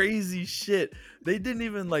the crazy shit. They didn't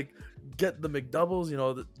even like get the McDoubles, you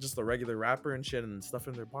know, just the regular wrapper and shit and stuff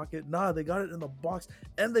in their pocket. Nah, they got it in the box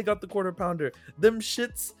and they got the quarter pounder. Them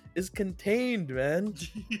shits is contained, man.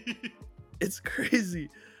 It's crazy.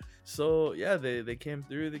 So yeah, they came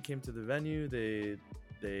through. They came to the venue. They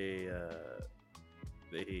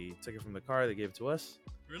took it from the car. They gave it to us.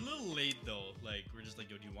 We're a little late though. Like we're just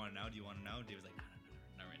like, yo, do you want it now? Do you want it now? David's like, no,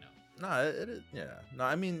 not right now. Nah, it is. Yeah. No,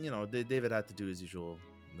 I mean, you know, David had to do his usual,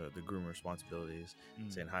 the groom responsibilities,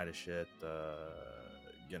 saying hi to shit,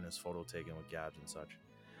 getting his photo taken with Gabs and such.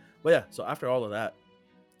 But yeah, so after all of that,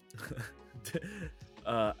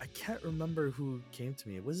 I can't remember who came to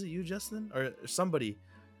me. Was it you, Justin, or somebody?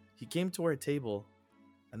 He came to our table,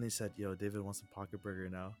 and they said, "Yo, David wants a pocket burger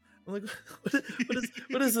now." I'm like,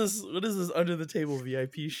 what is this? What is this under the table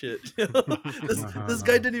VIP shit? This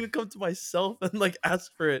guy didn't even come to myself and like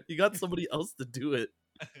ask for it. He got somebody else to do it.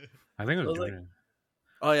 I think it was I was like, Jordan.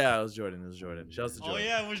 Oh yeah, it was Jordan. It was Jordan. Shouts to Jordan. Oh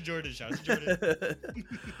yeah, it was Jordan. Shout out to Jordan.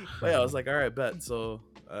 But yeah, I was like, all right, bet. So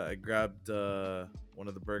I grabbed one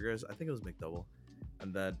of the burgers. I think it was McDouble,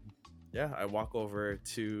 and then yeah, I walk over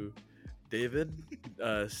to David.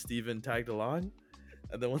 Steven tagged along.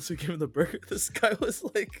 And then once we gave him the burger, this guy was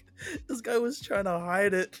trying to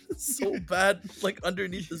hide it so bad, like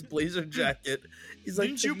underneath his blazer jacket. He's like,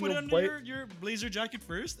 didn't you put it under your blazer jacket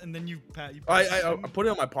first, and then you I put it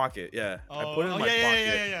in my pocket. Yeah, I put it in my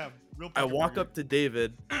pocket. Yeah. Real I walk burger. up to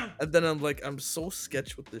David, and then I'm like, I'm so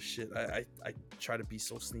sketch with this shit. I try to be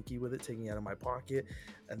so sneaky with it, taking it out of my pocket,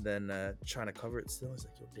 and then trying to cover it still. I was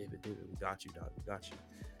like, yo, David, we got you, dog. We got you.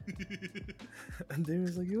 And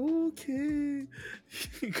David's like, okay.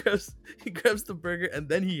 He grabs the burger and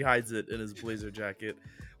then he hides it in his blazer jacket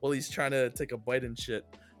while he's trying to take a bite and shit.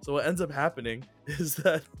 So what ends up happening is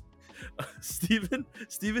that Steven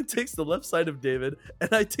takes the left side of David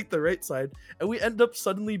and I take the right side, and we end up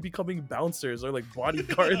suddenly becoming bouncers or like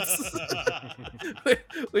bodyguards.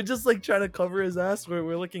 we're just like trying to cover his ass.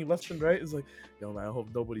 We're looking left and right. It's like, yo man, I hope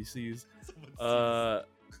nobody sees.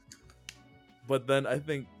 But then I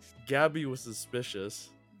think Gabby was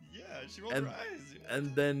suspicious. Yeah, she rolled her eyes. Yeah.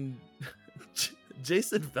 And then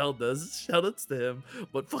Jayson Valdez, shout outs to him,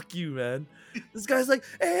 but fuck you, man. This guy's like,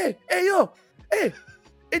 hey, dude, hey,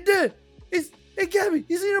 Gabby,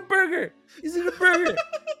 he's eating a burger.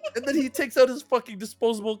 And then he takes out his fucking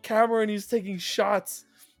disposable camera and he's taking shots.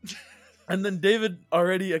 And then David,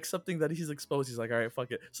 already accepting that he's exposed, he's like, all right,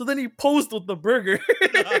 fuck it. So then he posed with the burger.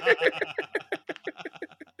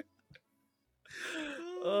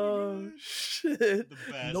 Oh shit!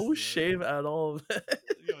 Best, no shame at all.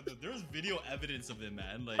 Yo, there was video evidence of it,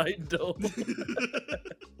 man. Like I know.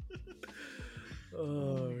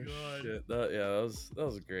 Oh God. shit! That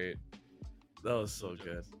was great. That was so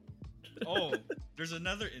good. Oh, there's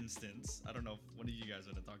another instance. I don't know if one of you guys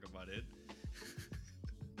want to talk about it.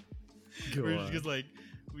 Because like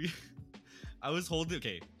I was holding.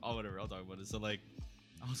 Okay, whatever. I'll talk about it. So like,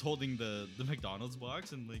 I was holding the McDonald's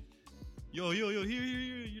box and like. Yo, here,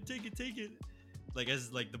 you take it. Like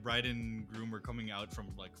as like the bride and groom were coming out from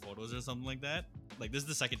like photos or something like that. Like this is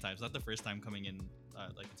the second time, it's not the first time coming in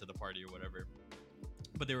like into the party or whatever.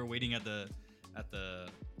 But they were waiting at the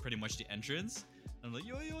pretty much the entrance. And I'm like,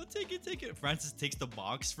 yo, take it. Francis takes the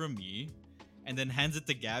box from me and then hands it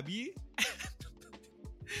to Gabby.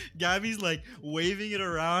 Gabby's like waving it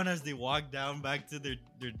around as they walk down back to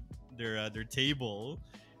their table,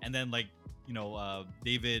 and then like, you know,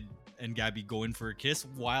 David and Gabby go in for a kiss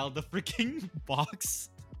while the freaking box,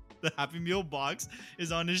 the Happy Meal box,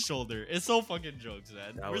 is on his shoulder. It's so fucking jokes,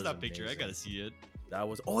 man. Where's that picture? I gotta see it. That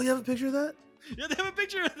was. Oh, you have a picture of that? Yeah, they have a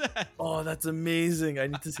picture of that. Oh, that's amazing. I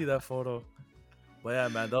need to see that photo. But yeah,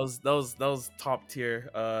 man, that was top tier.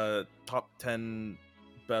 Top 10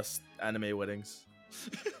 best anime weddings.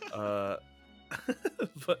 But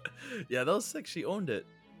yeah, that was sick. She owned it.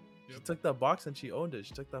 She took that box and she owned it.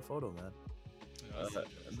 She took that photo, man.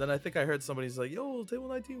 And then I think I heard somebody's like, yo, table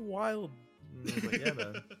 19 wild. And I was like, yeah,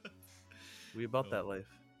 man. We about that life.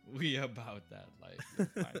 We about that life.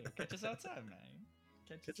 Fine. Catch us outside, man.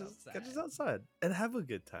 Catch us outside and have a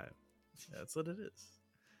good time. Yeah, that's what it is.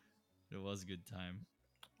 It was a good time.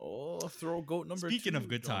 Oh, throw goat number Speaking 2. of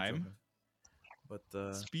good time. But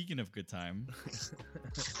speaking of good time,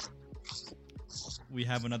 we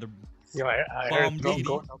have another. Yo, I heard throat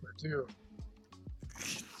goat number 2.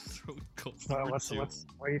 Throat goat What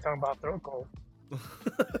are you talking about? Throat goat?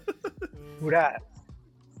 Who that?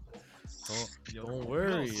 Don't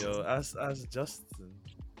worry, yo. Ask Justin.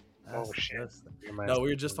 Oh shit! Justin. No, we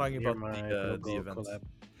were just talking about the events.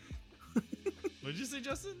 What did you say,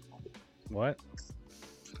 Justin? What?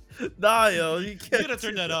 Nah, yo, you You can't. gotta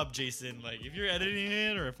turn that up, Jayson. Like, if you're editing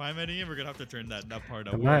it or if I'm editing it, we're gonna have to turn that part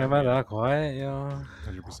up. Am I that quiet, yo?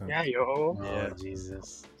 100%. Yeah, yo. Oh, Yeah.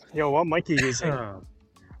 Jesus. Yo, what mic you using?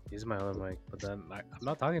 Use my other mic, but then I'm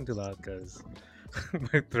not talking too loud because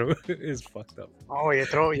my throat is fucked up. Oh, you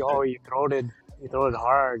throated. You throated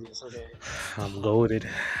hard yesterday. I'm loaded.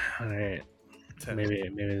 All right,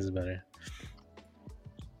 maybe this is better.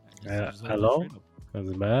 Just hold it Hello? straight up. Is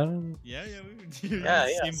it bad? Yeah. Yeah, yeah.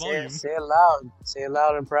 Same volume. Say it loud. Say it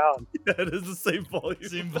loud and proud. Yeah, it is the same volume.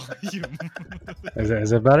 Same volume.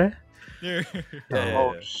 Is it better? There. Yeah,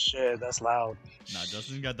 Oh yeah. shit, that's loud. Nah,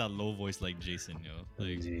 Justin got that low voice like Jayson, yo.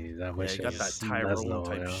 Like, Jeez, I Yeah, wish you got that that's Tyrone low,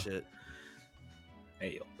 type yo. shit.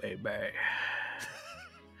 Hey, yo, baby.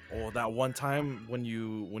 Oh, that one time when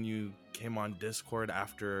you came on Discord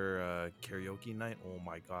after karaoke night. Oh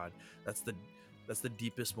my god, that's the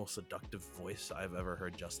deepest, most seductive voice I've ever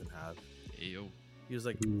heard Justin have. hey, yo. He was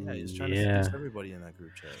like, yeah, he's trying Yeah. to seduce everybody in that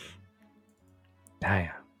group chat.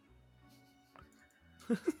 Damn.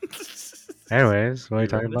 Anyways, what are you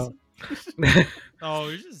talking about? Oh,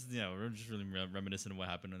 we're just we're just really reminiscent of what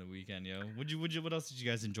happened on the weekend, yo. What else did you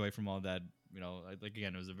guys enjoy from all that? You know, like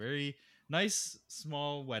again, it was a very nice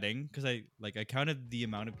small wedding because I counted the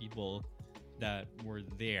amount of people that were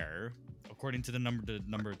there. According to the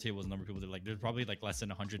number of tables, number of people, there's probably like less than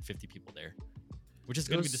 150 people there, which is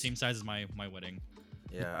gonna be the same size as my wedding.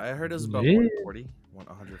 Yeah, I heard it was about Yeah.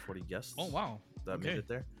 140 guests. Oh wow, that made okay. it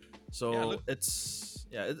there. So Yeah, look-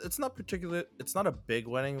 it's not particular. It's not a big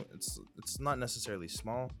wedding. It's not necessarily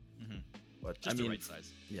small, Mhm. but Just I the mean, right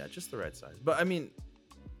size. yeah, just the right size. But I mean,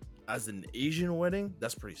 as an Asian wedding,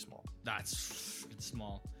 that's pretty small. It's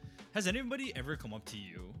small. Has anybody ever come up to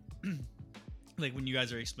you, like when you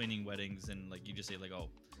guys are explaining weddings and like you just say like,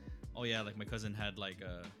 oh yeah, like my cousin had like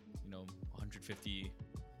a 150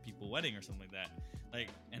 people wedding or something like that, like,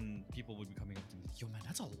 and people would be coming up to me, yo man,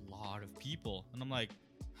 that's a lot of people, and I'm like,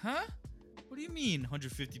 huh? What do you mean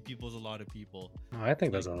 150 people is a lot of people? Oh, I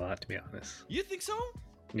think that's a lot, to be honest. You think so?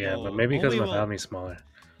 Yeah, No, but maybe because only my well- family's smaller.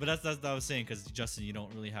 But that's what I was saying, because Justin, you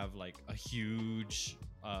don't really have like a huge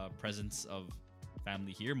presence of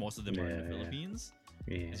family here. Most of them are in the Yeah, yeah. Philippines.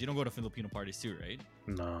 Yeah. Because you don't go to Filipino parties too, right?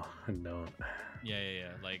 No, I don't. Yeah.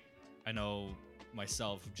 Like, I know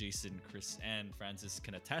myself, Jayson, Kris, and Francis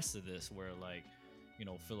can attest to this, where like,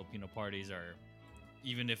 Filipino parties are,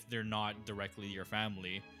 even if they're not directly your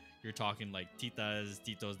family, you're talking like titas,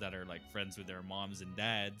 titos that are like friends with their moms and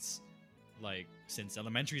dads, like since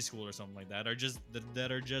elementary school or something like that, are just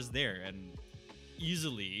there, and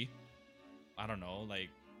easily, I don't know, like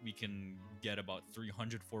we can get about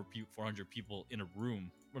 300, 400 people in a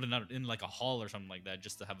room, or not in like a hall or something like that,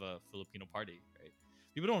 just to have a Filipino party, right?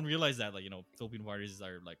 People don't realize that, like, Filipino parties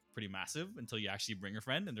are like pretty massive until you actually bring a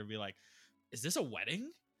friend and they'll be like, is this a wedding?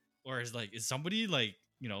 Or is somebody like,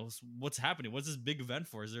 what's happening? What's this big event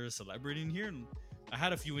for? Is there a celebrity in here? And I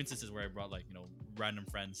had a few instances where I brought like, random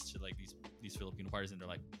friends to like these Filipino parties, and they're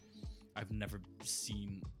like, I've never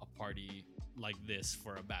seen a party like this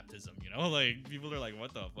for a baptism, like people are like,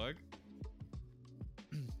 what the fuck?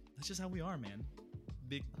 That's just how we are, man.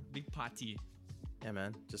 Big party. Yeah,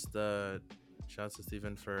 man. Just shout out to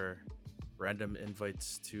Steven for random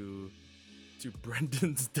invites to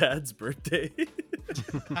Brendon's dad's birthday.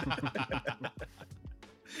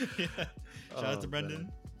 Yeah. Shout out to Oh,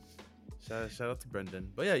 Brendon. man. Shout out to Brendon.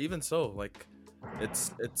 But yeah, even so, like,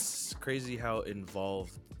 it's crazy how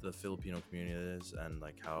involved the Filipino community is, and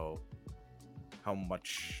like how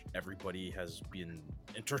much everybody has been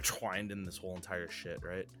intertwined in this whole entire shit,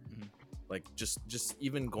 right? Mhm. Like just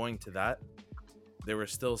even going to that, there were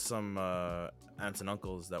still some aunts and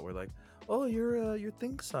uncles that were like, "Oh, your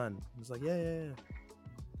thing's son." I was like, yeah.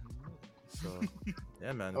 So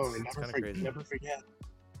yeah, man, Oh, it's kind of crazy. never forget.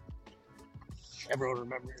 Everyone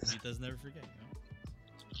remembers. He does never forget,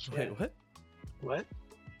 Wait, what? What?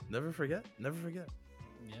 Never forget? Never forget.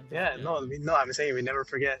 Yeah, no, I'm saying we never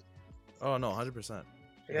forget. Oh no, 100%.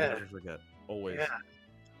 Yeah. Never forget. Always. Yeah.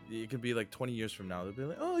 It could be like 20 years from now. They'll be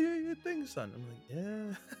like, "Oh, your thing's son." I'm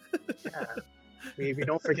like, "Yeah." Yeah. We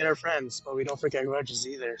don't forget our friends, but we don't forget grudges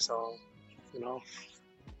either. So,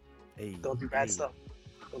 Hey, don't do bad hey. stuff.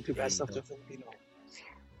 Don't do Hey, bad stuff to don't. Filipino.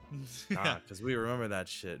 Nah, because we remember that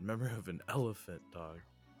shit. Memory of an elephant, dog.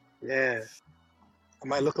 Yeah. I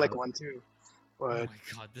might look like one too. Oh But my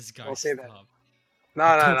god, this guy. Don't say that. stop. no,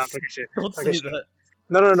 talking shit. Don't Talking say shit. that.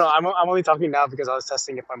 No. I'm only talking now because I was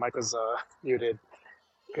testing if my mic was muted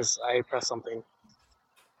because I pressed something.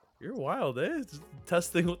 You're wild, eh? Just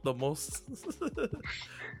testing with the most,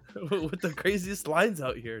 with the craziest lines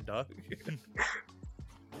out here, dog.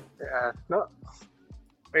 Yeah. No.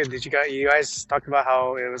 Wait, you guys talked about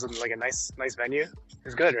how it was like a nice venue?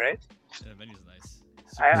 It's good, right? Yeah, the venue's nice.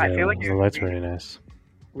 I Yeah, feel like the light's very nice.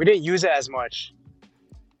 we didn't use it as much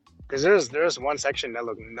because there's one section that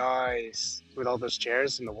looked nice with all those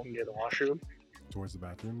chairs in the one near the washroom. Towards the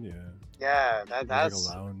bathroom, yeah. Yeah, It was that's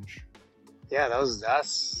like a lounge. yeah, that's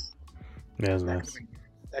Yeah, it's that nice.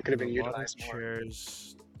 could have been A lot of utilized more.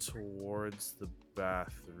 chairs towards the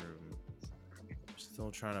bathroom. I'm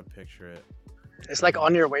still trying to picture it. It's like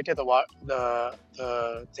on your way to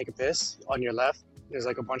the take a piss on your left. There's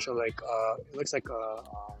like a bunch of like it looks like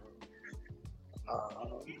Oh it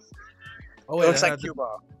wait, looks it like had,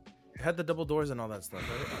 Cuba. it had the double doors and all that stuff,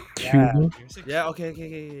 right? Yeah, Cuba? Yeah. Okay.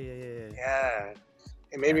 Yeah. yeah.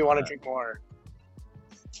 It made me Yeah, want to that- drink more.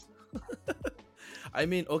 I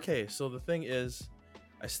mean, okay. So the thing is,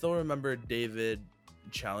 I still remember David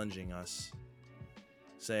challenging us,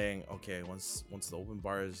 saying, "Okay, once the open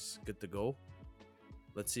bar is good to go,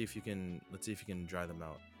 let's see if you can dry them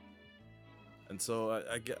out." And so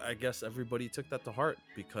I guess everybody took that to heart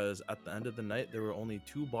because at the end of the night there were only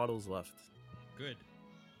 2 bottles left. Good.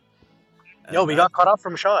 And Yo, we got caught up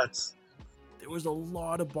from shots. there was a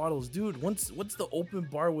lot of bottles, dude. Once the open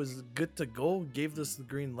bar was good to go, gave us the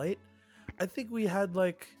green light. I think we had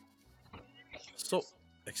like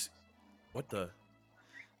what the?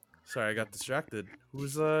 Sorry, I got distracted.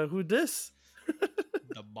 Who this?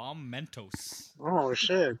 The Bomb Mentos. Oh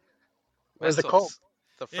shit! Where's the coke?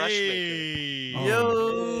 The fresh maker. Hey. Oh,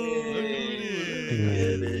 Yo, Look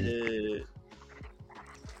at it.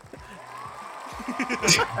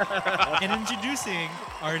 And introducing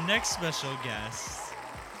our next special guest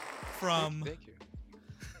from Thank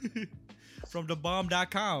you. from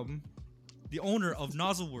thebomb.com, the owner of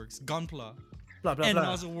Nozzleworks Gunpla Blah blah and blah.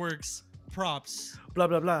 Nozzleworks Props, Blah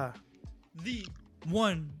blah blah. the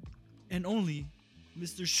one and only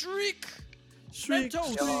Mr. Shriek. Shriek,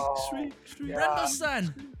 Mentos. shriek. Yeah.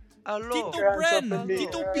 Brendon-san, Hello. Tito Hands Bren, up in the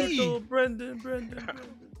Tito air. P, Brendon.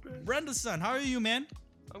 Brendon-san, how are you, man?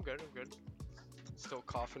 I'm good. Still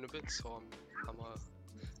coughing a bit, so I'm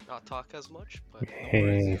not talk as much, but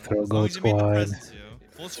Hey, throw As long goat as you made the squad. presents, yo.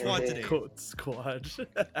 Full squad today. Goat squad.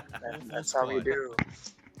 That's how we squad. do.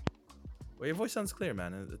 Well, your voice sounds clear,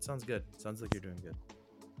 man. It sounds good. It sounds like you're doing good.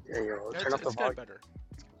 Yeah, yo, yeah, turn up the it's getting volume. better.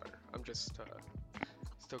 It's getting better. I'm just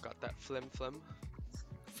still got that phlegm. Phlegm,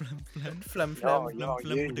 Yo, phlegm. yo,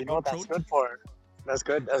 phlegm you, with the you know what goat that's throat? good for? That's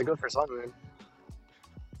good. That's good for something.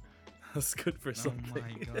 That's good for Oh something.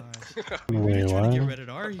 my gosh. We're Wait, really trying to get what? Reddit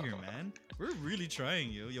R here, man. We're really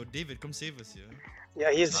trying, yo. Yo, David, come save us, yo.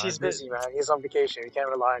 Yeah, he's Nah, busy, man. He's on vacation. You can't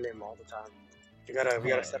rely on him all the time. We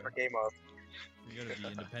gotta step our game up. We gotta be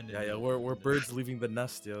independent. Yeah, yo. we're birds leaving the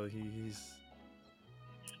nest, yo. He's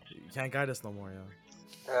he can't guide us no more, yo.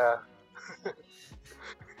 Yeah.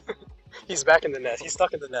 He's back in the nest. He's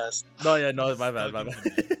stuck in the nest. No, my bad. Stuck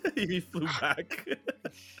in He flew back.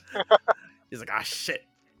 He's like, ah, shit.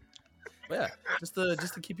 But yeah,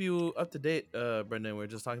 just to keep you up to date, Brendon, we are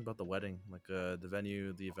just talking about the wedding, like the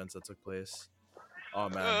venue, the events that took place. Oh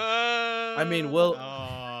man, I mean, we'll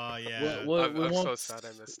Oh, yeah. I'm so sad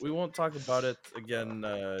I missed we it. won't talk about it again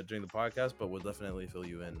during the podcast, but we'll definitely fill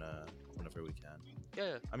you in whenever we can.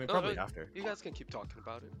 Yeah. I mean, No, probably no, after. You guys can keep talking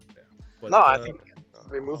about it. But, No, I think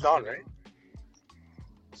we moved on, right?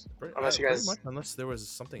 Unless you pretty guys- much, unless there was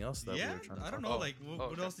something else that we Yeah, were trying to I don't talk know. about. Like, what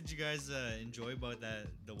okay. else did you guys enjoy about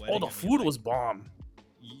the wedding? Oh, the I mean, food like, was bomb.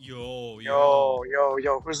 Yo. Yo,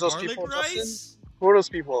 who's those Garlic people, rice? Justin? Who are those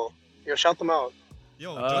people? Yo, shout them out.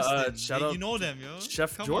 Yo, shout Justin, out you know them, yo.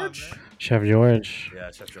 Chef Come George? On, man. Chef George. Yeah,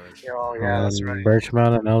 Chef George. Yo, yeah, that's on right.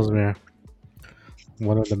 Birchmount and Ellesmere.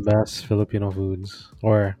 One of the best Filipino foods.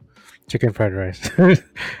 Or chicken fried rice. It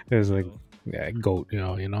was like, yeah, goat, you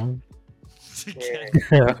know? Yeah.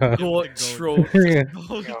 Goat throat. Yeah.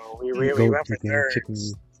 Yo, we Goat went for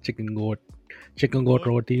thirds. chicken goat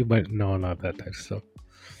roti, but no, not that type of stuff.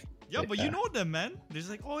 Yeah, but Yeah. you know them, man. They're just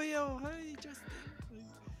like, oh, yo, hi, Justin. Like,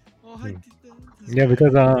 oh, hi, Tita. This Yeah, guy.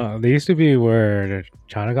 because they used to be where the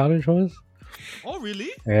China College was. Oh,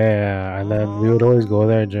 really? Yeah, and then we would always go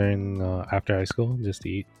there during after high school just to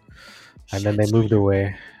eat. And then Shit, they so moved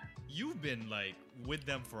away. You've been, like, with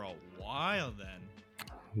them for a while then.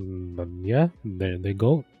 But yeah, they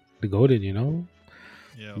goated, you know.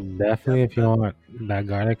 Yo, Definitely, if you want that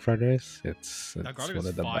garlic fried rice, it's That garlic one is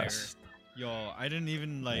of the fire. best. yo, I didn't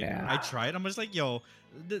even, like, Yeah. I tried. I'm just like, yo,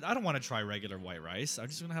 I don't want to try regular white rice. I'm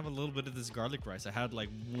just going to have a little bit of this garlic rice. I had, like,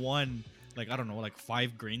 one, like, I don't know, like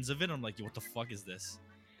 5 grains of it. I'm like, yo, what the fuck is this?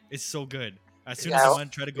 It's so good. As soon as Yeah, I went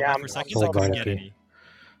and tried to go yeah, back I'm for so seconds, I couldn't get garlicky. any.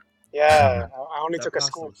 Yeah, I only That took a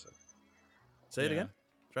pasta scoop. was- Say it Yeah. again,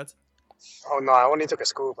 Shreds. Oh no, I only took a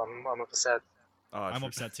scoop. I'm upset. Oh, I'm true.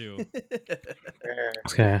 upset too. Yeah.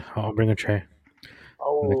 Okay, I'll bring a tray.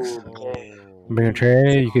 Oh, okay. Bring a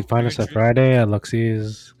tray. You could find Bring us a on tray. Friday at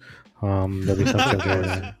Luxie's. There'll be some chips over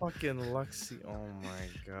there. Fucking Luxie. Oh my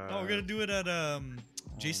god. Oh, we're gonna do it at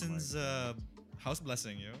Jason's house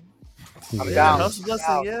blessing, yo. I'm Yeah. down. House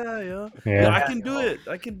blessing. Yeah, yeah. Yeah. Yeah, I can do it.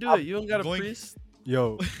 I can do it. You don't got a going- priest.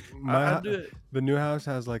 Yo, I'll do it. the new house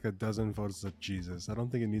has like a dozen photos of Jesus. I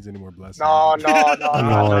don't think it needs any more blessings. No,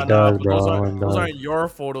 No, it does, but bro. Those, It aren't, those does. aren't your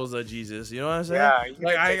photos of Jesus. You know what I'm saying? Yeah, you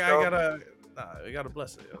Like can I take those. gotta. Nah, we gotta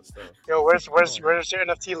bless it. Yo, still. Yo, where's your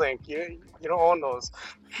NFT link? You don't own those.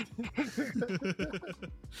 Just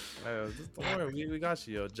don't worry, we got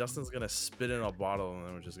you, yo. Justin's gonna spit in a bottle, and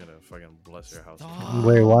then we're just gonna fucking bless your house.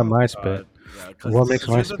 Wait, why my spit? Yeah, 'cause- What makes 'cause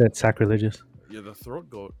my you're the- spit sacrilegious? You're the throat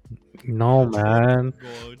goat. No, man.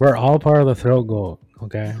 Gold. We're all part of the throat goat.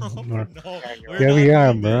 Okay. No, We're- no, we're Here not we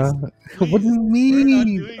are, doing bro. this. What do you Please, we're not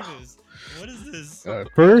mean? doing this. What is this?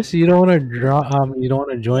 First, you don't want to you don't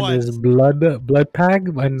want to join What? this blood pack,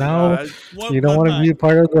 but now Nah, What you don't want to blood be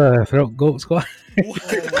part of the throat goat squad.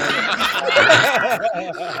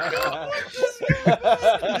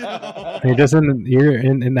 You're just you're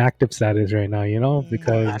in inactive status right now, you know,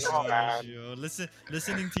 because Oh, man. Yo,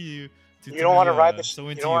 listening to you. You don't want to ride the so you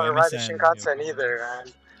into don't want to ride the understand, Shinkansen yo. either,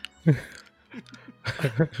 man.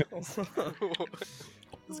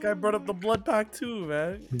 this guy brought up the blood pack too,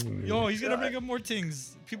 man. Yo, he's gonna bring up more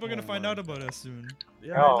things. People are gonna find out about us soon.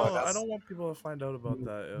 Yeah, No, I know. I that's- don't want people to find out about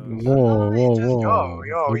that. Yo. whoa, whoa, just whoa!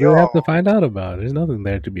 yo, What do they have to yo. find out about? There's nothing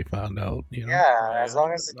there to be found out. You know? Yeah, as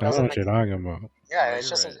long as it I know doesn't. what you're talking about. Yeah, Yeah, it's you're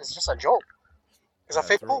just right. it's just a joke. It's a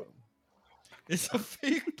fake throat- poop. It's a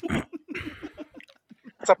fake poop.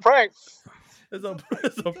 It's a prank. It's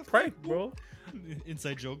a prank, bro.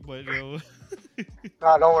 Inside joke, but yo,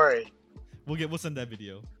 No, don't worry. we'll send that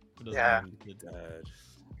video. It doesn't Yeah. matter. Dad.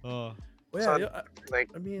 Oh, Well, So, yeah, Like,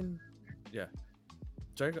 I mean, yeah.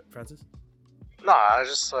 Sorry, Francis. no, I was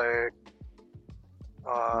just like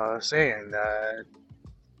saying that.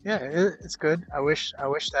 Yeah, it's good. I wish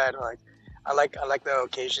that like I like the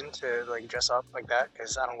occasion to like dress up like that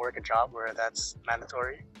because I don't work a job where that's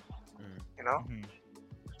mandatory. You know? mhm.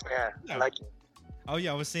 Yeah, Yeah. I like it. Oh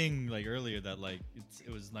yeah, I was saying like earlier that like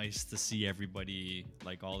it was nice to see everybody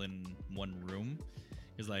like all in one room,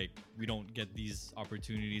 because like we don't get these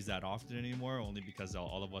opportunities that often anymore, only because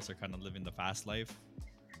all of us are kind of living the fast life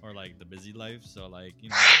or like the busy life. So like, you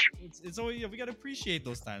know, it's always, we gotta appreciate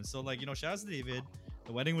those times. So like, you know, shout out to David.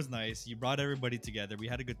 The wedding was nice. You brought everybody together. We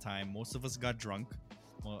had a good time. Most of us got drunk.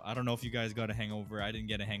 Well, I don't know if you guys got a hangover. I didn't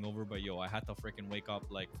get a hangover, but yo, I had to freaking wake up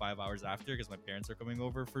like 5 hours after because my parents are coming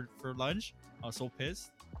over for lunch. I was so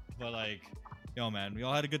pissed. But like, yo, man, we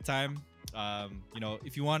all had a good time. You know,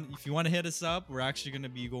 if you want to hit us up, we're actually gonna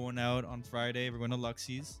be going out on Friday. We're going to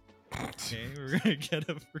Luxie's. Okay, we're gonna get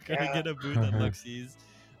a booth at Luxie's.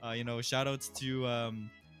 You know, shout outs to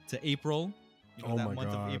April. You know, Oh that my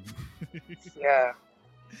month God. of April. Yeah.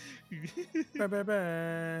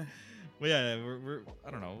 Well, yeah, we're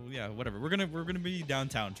I don't know, yeah, whatever. We're gonna be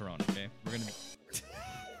downtown Toronto. Okay, we're gonna.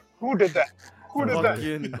 Who did that? Who did that?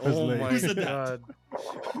 Fucking, That's oh late. my Who said that? god.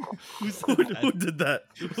 Who said Who that? did that?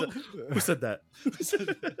 Who said that? Who said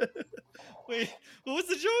that? Wait, what was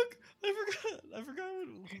the joke? I forgot.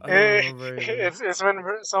 I don't remember either. It's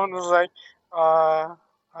when someone was like,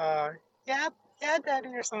 yeah, daddy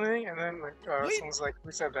or something, and then like Wait. someone's like,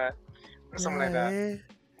 who said that? Or something like that.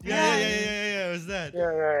 Yeah. It was that.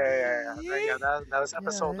 Yeah. Like, yeah, that was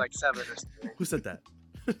episode like 7 or something. Who said that?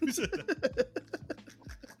 Who said that?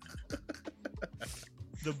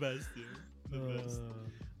 The best, dude. The best.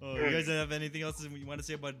 Oh, you guys have anything else you want to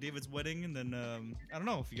say about David's wedding? And then I don't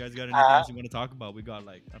know if you guys got anything else you want to talk about. We got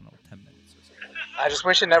like, I don't know, 10 minutes or so. I just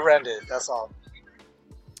wish it never ended. That's all.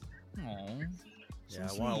 Aww. Yeah,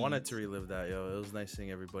 I wanted to relive that, yo. It was nice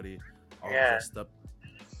seeing everybody all Yeah. dressed up.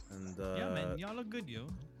 And Yeah, man, y'all look good, yo.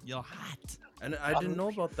 Y'all hot. and I didn't know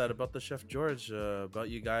about that, about the Chef George, about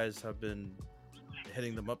you guys have been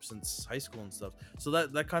hitting them up since high school and stuff. So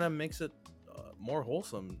that kind of makes it more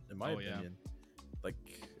wholesome, in my Oh, yeah. opinion. Like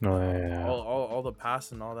Oh, yeah. all the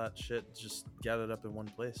past and all that shit just gathered up in one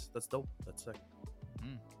place. That's dope. That's sick.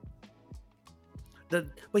 Mm.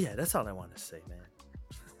 But yeah, that's all I want to say,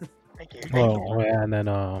 man. Thank you. Well, yeah, and then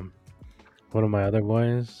one of my other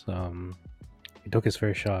boys, he took his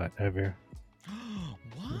first shot ever.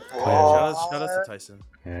 What? Oh, yeah, shout out to Tyson.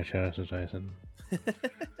 Yeah, shout out to Jayson.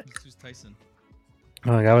 Who's Tyson?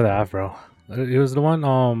 Oh, the guy with the afro. It was the one.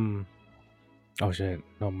 Oh shit!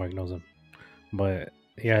 No, Mike knows him. But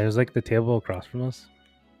yeah, it was like the table across from us.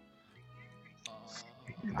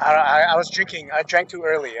 I was drinking. I drank too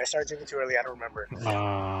early. I started drinking too early. I don't remember.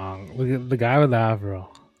 Look at the guy with the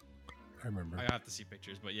afro. I remember. I have to see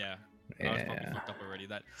pictures, but yeah, I was probably Yeah. fucked up already.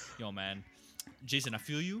 That, yo, man, Jayson, I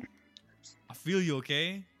feel you. I feel you.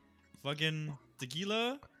 Okay, fucking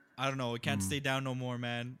tequila. I don't know. It can't stay down no more,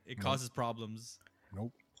 man. It Nope. causes problems.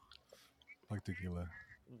 Nope. Like tequila.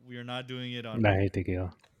 We are not doing it on. I hate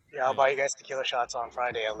tequila. Yeah, I'll buy you guys tequila shots on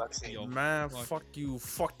Friday at Luxy. Yo, Man, fuck you.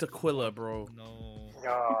 Fuck Tequila, bro.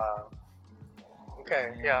 No.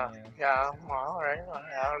 Okay. Yeah. Yeah. Well, all right.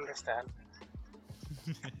 I understand.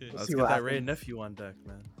 Let's see get what that Ray happens. nephew on deck,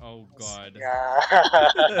 man. Oh God. Yeah.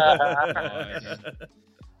 God.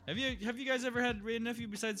 Have you guys ever had Ray and nephew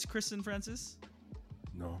besides Kris and Francis?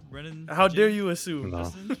 No. Brennan? How dare Jay? you assume? No.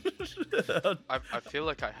 Justin? I feel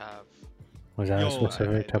like I have. Was that a Yo,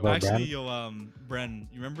 specific type of Actually, brand? Bren,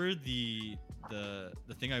 you remember the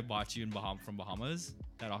thing I bought you in from Bahamas?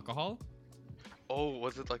 That alcohol? Oh,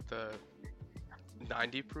 was it like the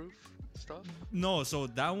 90 proof stuff? No, so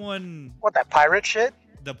that one, What, that pirate shit?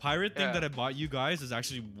 the pirate thing Yeah. that I bought you guys is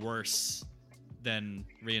actually worse than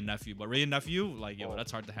Ray and nephew. But Ray and nephew, like, yo,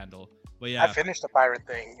 that's hard to handle. But I yeah, finished the pirate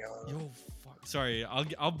thing. yo, fuck. Sorry,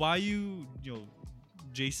 I'll buy you,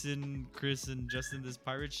 Jayson, Kris, and Justin this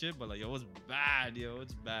pirate shit. But like, yo, it's bad, yo,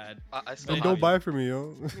 it's bad. I still Hey, have don't it. buy it for me,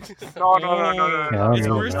 yo. No, Yeah, It's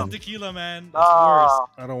no, worse no. than tequila, man. It's worse. No.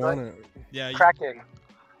 I don't want it. Yeah, Kraken.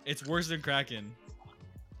 it's worse than Kraken.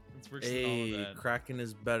 It's worse than all Hey, of that. Kraken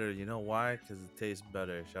is better. You know why? Because it tastes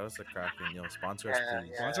better. Shout out to Kraken. Yo, sponsor us, Yeah, please.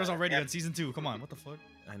 yeah. Sponsors already on season 2. Come on, what the fuck?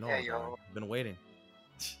 I know. Yeah, dog. yo. Been waiting.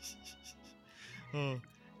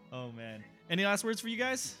 Oh man. Any last words for you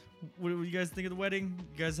guys? What do you guys think of the wedding?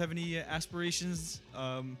 You guys have any aspirations?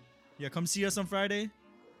 Yeah, come see us on Friday.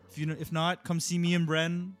 If not, come see me and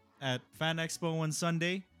Bren at Fan Expo on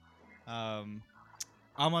Sunday. I'm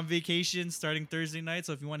on vacation starting Thursday night,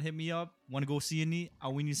 so if you want to hit me up, want to go see any,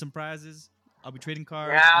 I'll win you some prizes. I'll be trading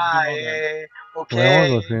cards. I'll be doing all that. Yeah, When I want to okay.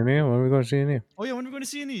 go see you. When are we going to see you? Oh yeah, when are we going to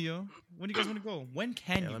see any, yo? When do you guys want to go? When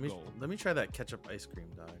can Yeah, you go? let me try that ketchup ice cream,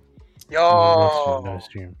 dog. Yo. No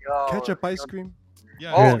stream. Yo. Ketchup ice cream?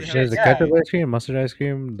 Yeah, Oh, they have- There's the yeah. ketchup ice cream, mustard ice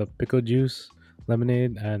cream, the pickle juice,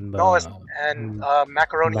 lemonade, and No, it's, the and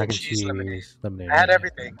macaroni mac and and cheese lemonade. lemonade. I had yeah.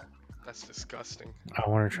 everything. That's disgusting. I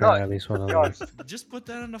want to try No, at least one of yo, those. Just put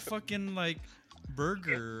that on a fucking like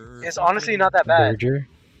burger. or It's honestly fucking- not that bad. Burger.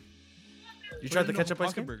 You put tried it the in a ketchup ice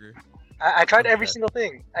pocket cream? burger. I tried every Okay. single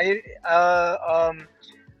thing.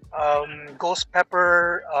 Ghost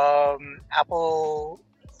pepper, apple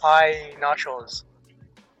pie nachos.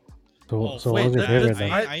 So, Oh, so wait, what was your that-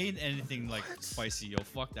 favorite I, then? I ain't anything like spicy, yo.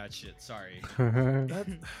 Fuck that shit. Sorry.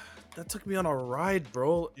 That took me on a ride,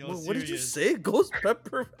 bro. Yo, What did you serious. say? Ghost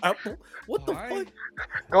pepper apple? What the Pie? fuck?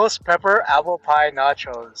 Ghost pepper, apple pie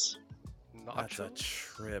nachos. That's a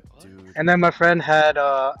Nachos? trip, What? dude. And then my friend had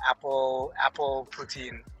apple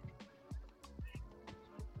poutine.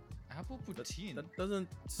 Apple poutine. That doesn't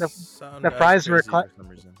The- sound the as fries were crazy cut- for some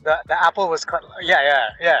reason. The apple was cut. Yeah.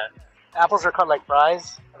 The apples were cut like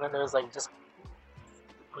fries, and then there was like just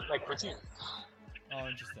like poutine. Oh,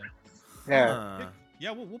 interesting. Yeah. Huh.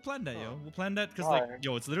 Yeah, we'll plan that, yo. We'll plan that because Alright. like,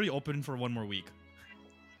 yo, it's literally open for one more week,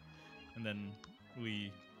 and then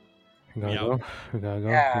we. We gotta Yeah. go. We gotta go.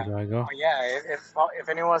 Yeah. We gotta go. Oh, yeah. If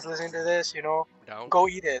anyone's listening to this, Down? go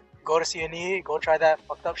eat it. Go to CNE. Go try that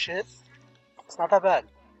fucked up shit. It's not that bad.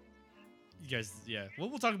 You guys, yeah.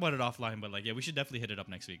 We'll talk about it offline, but like, yeah, we should definitely hit it up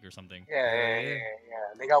next week or something. Yeah.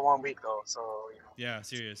 They got 1 week though, so Yeah,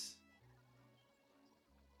 serious.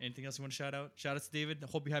 Anything else you want to shout out? Shout out to David. I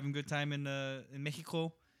hope you're having a good time in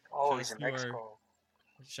Mexico. Oh, Shout he's outs in to our- Mexico.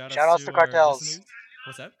 Shout Shoutouts to our cartels. listeners.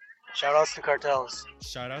 What's that? Shout outs to cartels.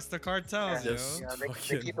 Shout outs to cartels, Yeah. Yes. yo. Yeah, they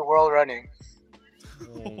Fucking- keep the world running.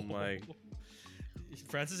 Oh my.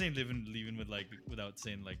 Francis ain't leaving with like without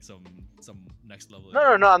saying like some next level. No,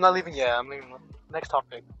 I'm not leaving yet. I'm leaving. Next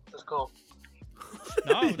topic. Let's go.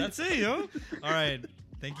 No, that's it, yo. All right.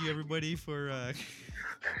 Thank you everybody for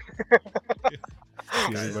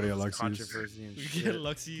See everybody at Luxy's. Controversy and we shit. get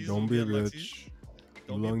Luxies. Don't we be a get Luxies. bitch.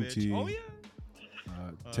 Don't be a Long bitch. tea. Oh yeah.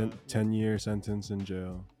 10-year sentence in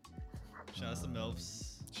jail. Shout out to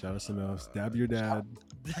Melfs. Shout out to Mills. Dab your dad.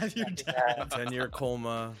 Have your dad. 10-year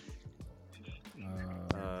coma.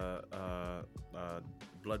 Uh,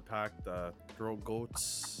 Blood pact. Throw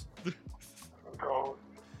goats. Go.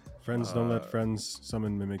 friends don't let friends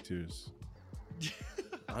summon mimic twos.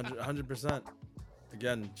 100%.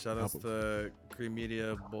 Again, shout outs to Cream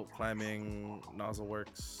Media, Bolt Climbing, Nozzle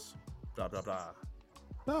Works, blah blah blah.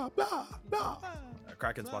 Blah blah blah.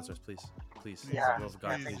 Kraken sponsors, please. please. Yeah, For the love of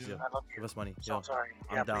God, yeah, please, thank yo. you. I love you. Give us money. So Yo, sorry.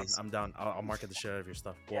 I'm Yeah, down. please. I'm down. I'll market the shit out of your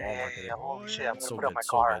stuff. Well, Yeah, I'll yeah, market yeah. it. Holy shit, I'm gonna So put it on good, my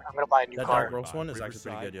so car. good. I'm gonna buy a new That car. dark roast one is actually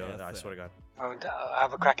pretty good, yo. Riverside I swear to God. I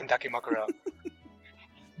have a Kraken Dakimakura.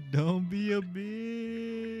 Don't be a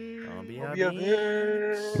bitch. Don't be I'll a be a bitch.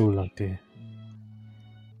 bitch. True latte.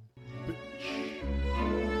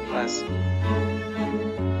 Bless.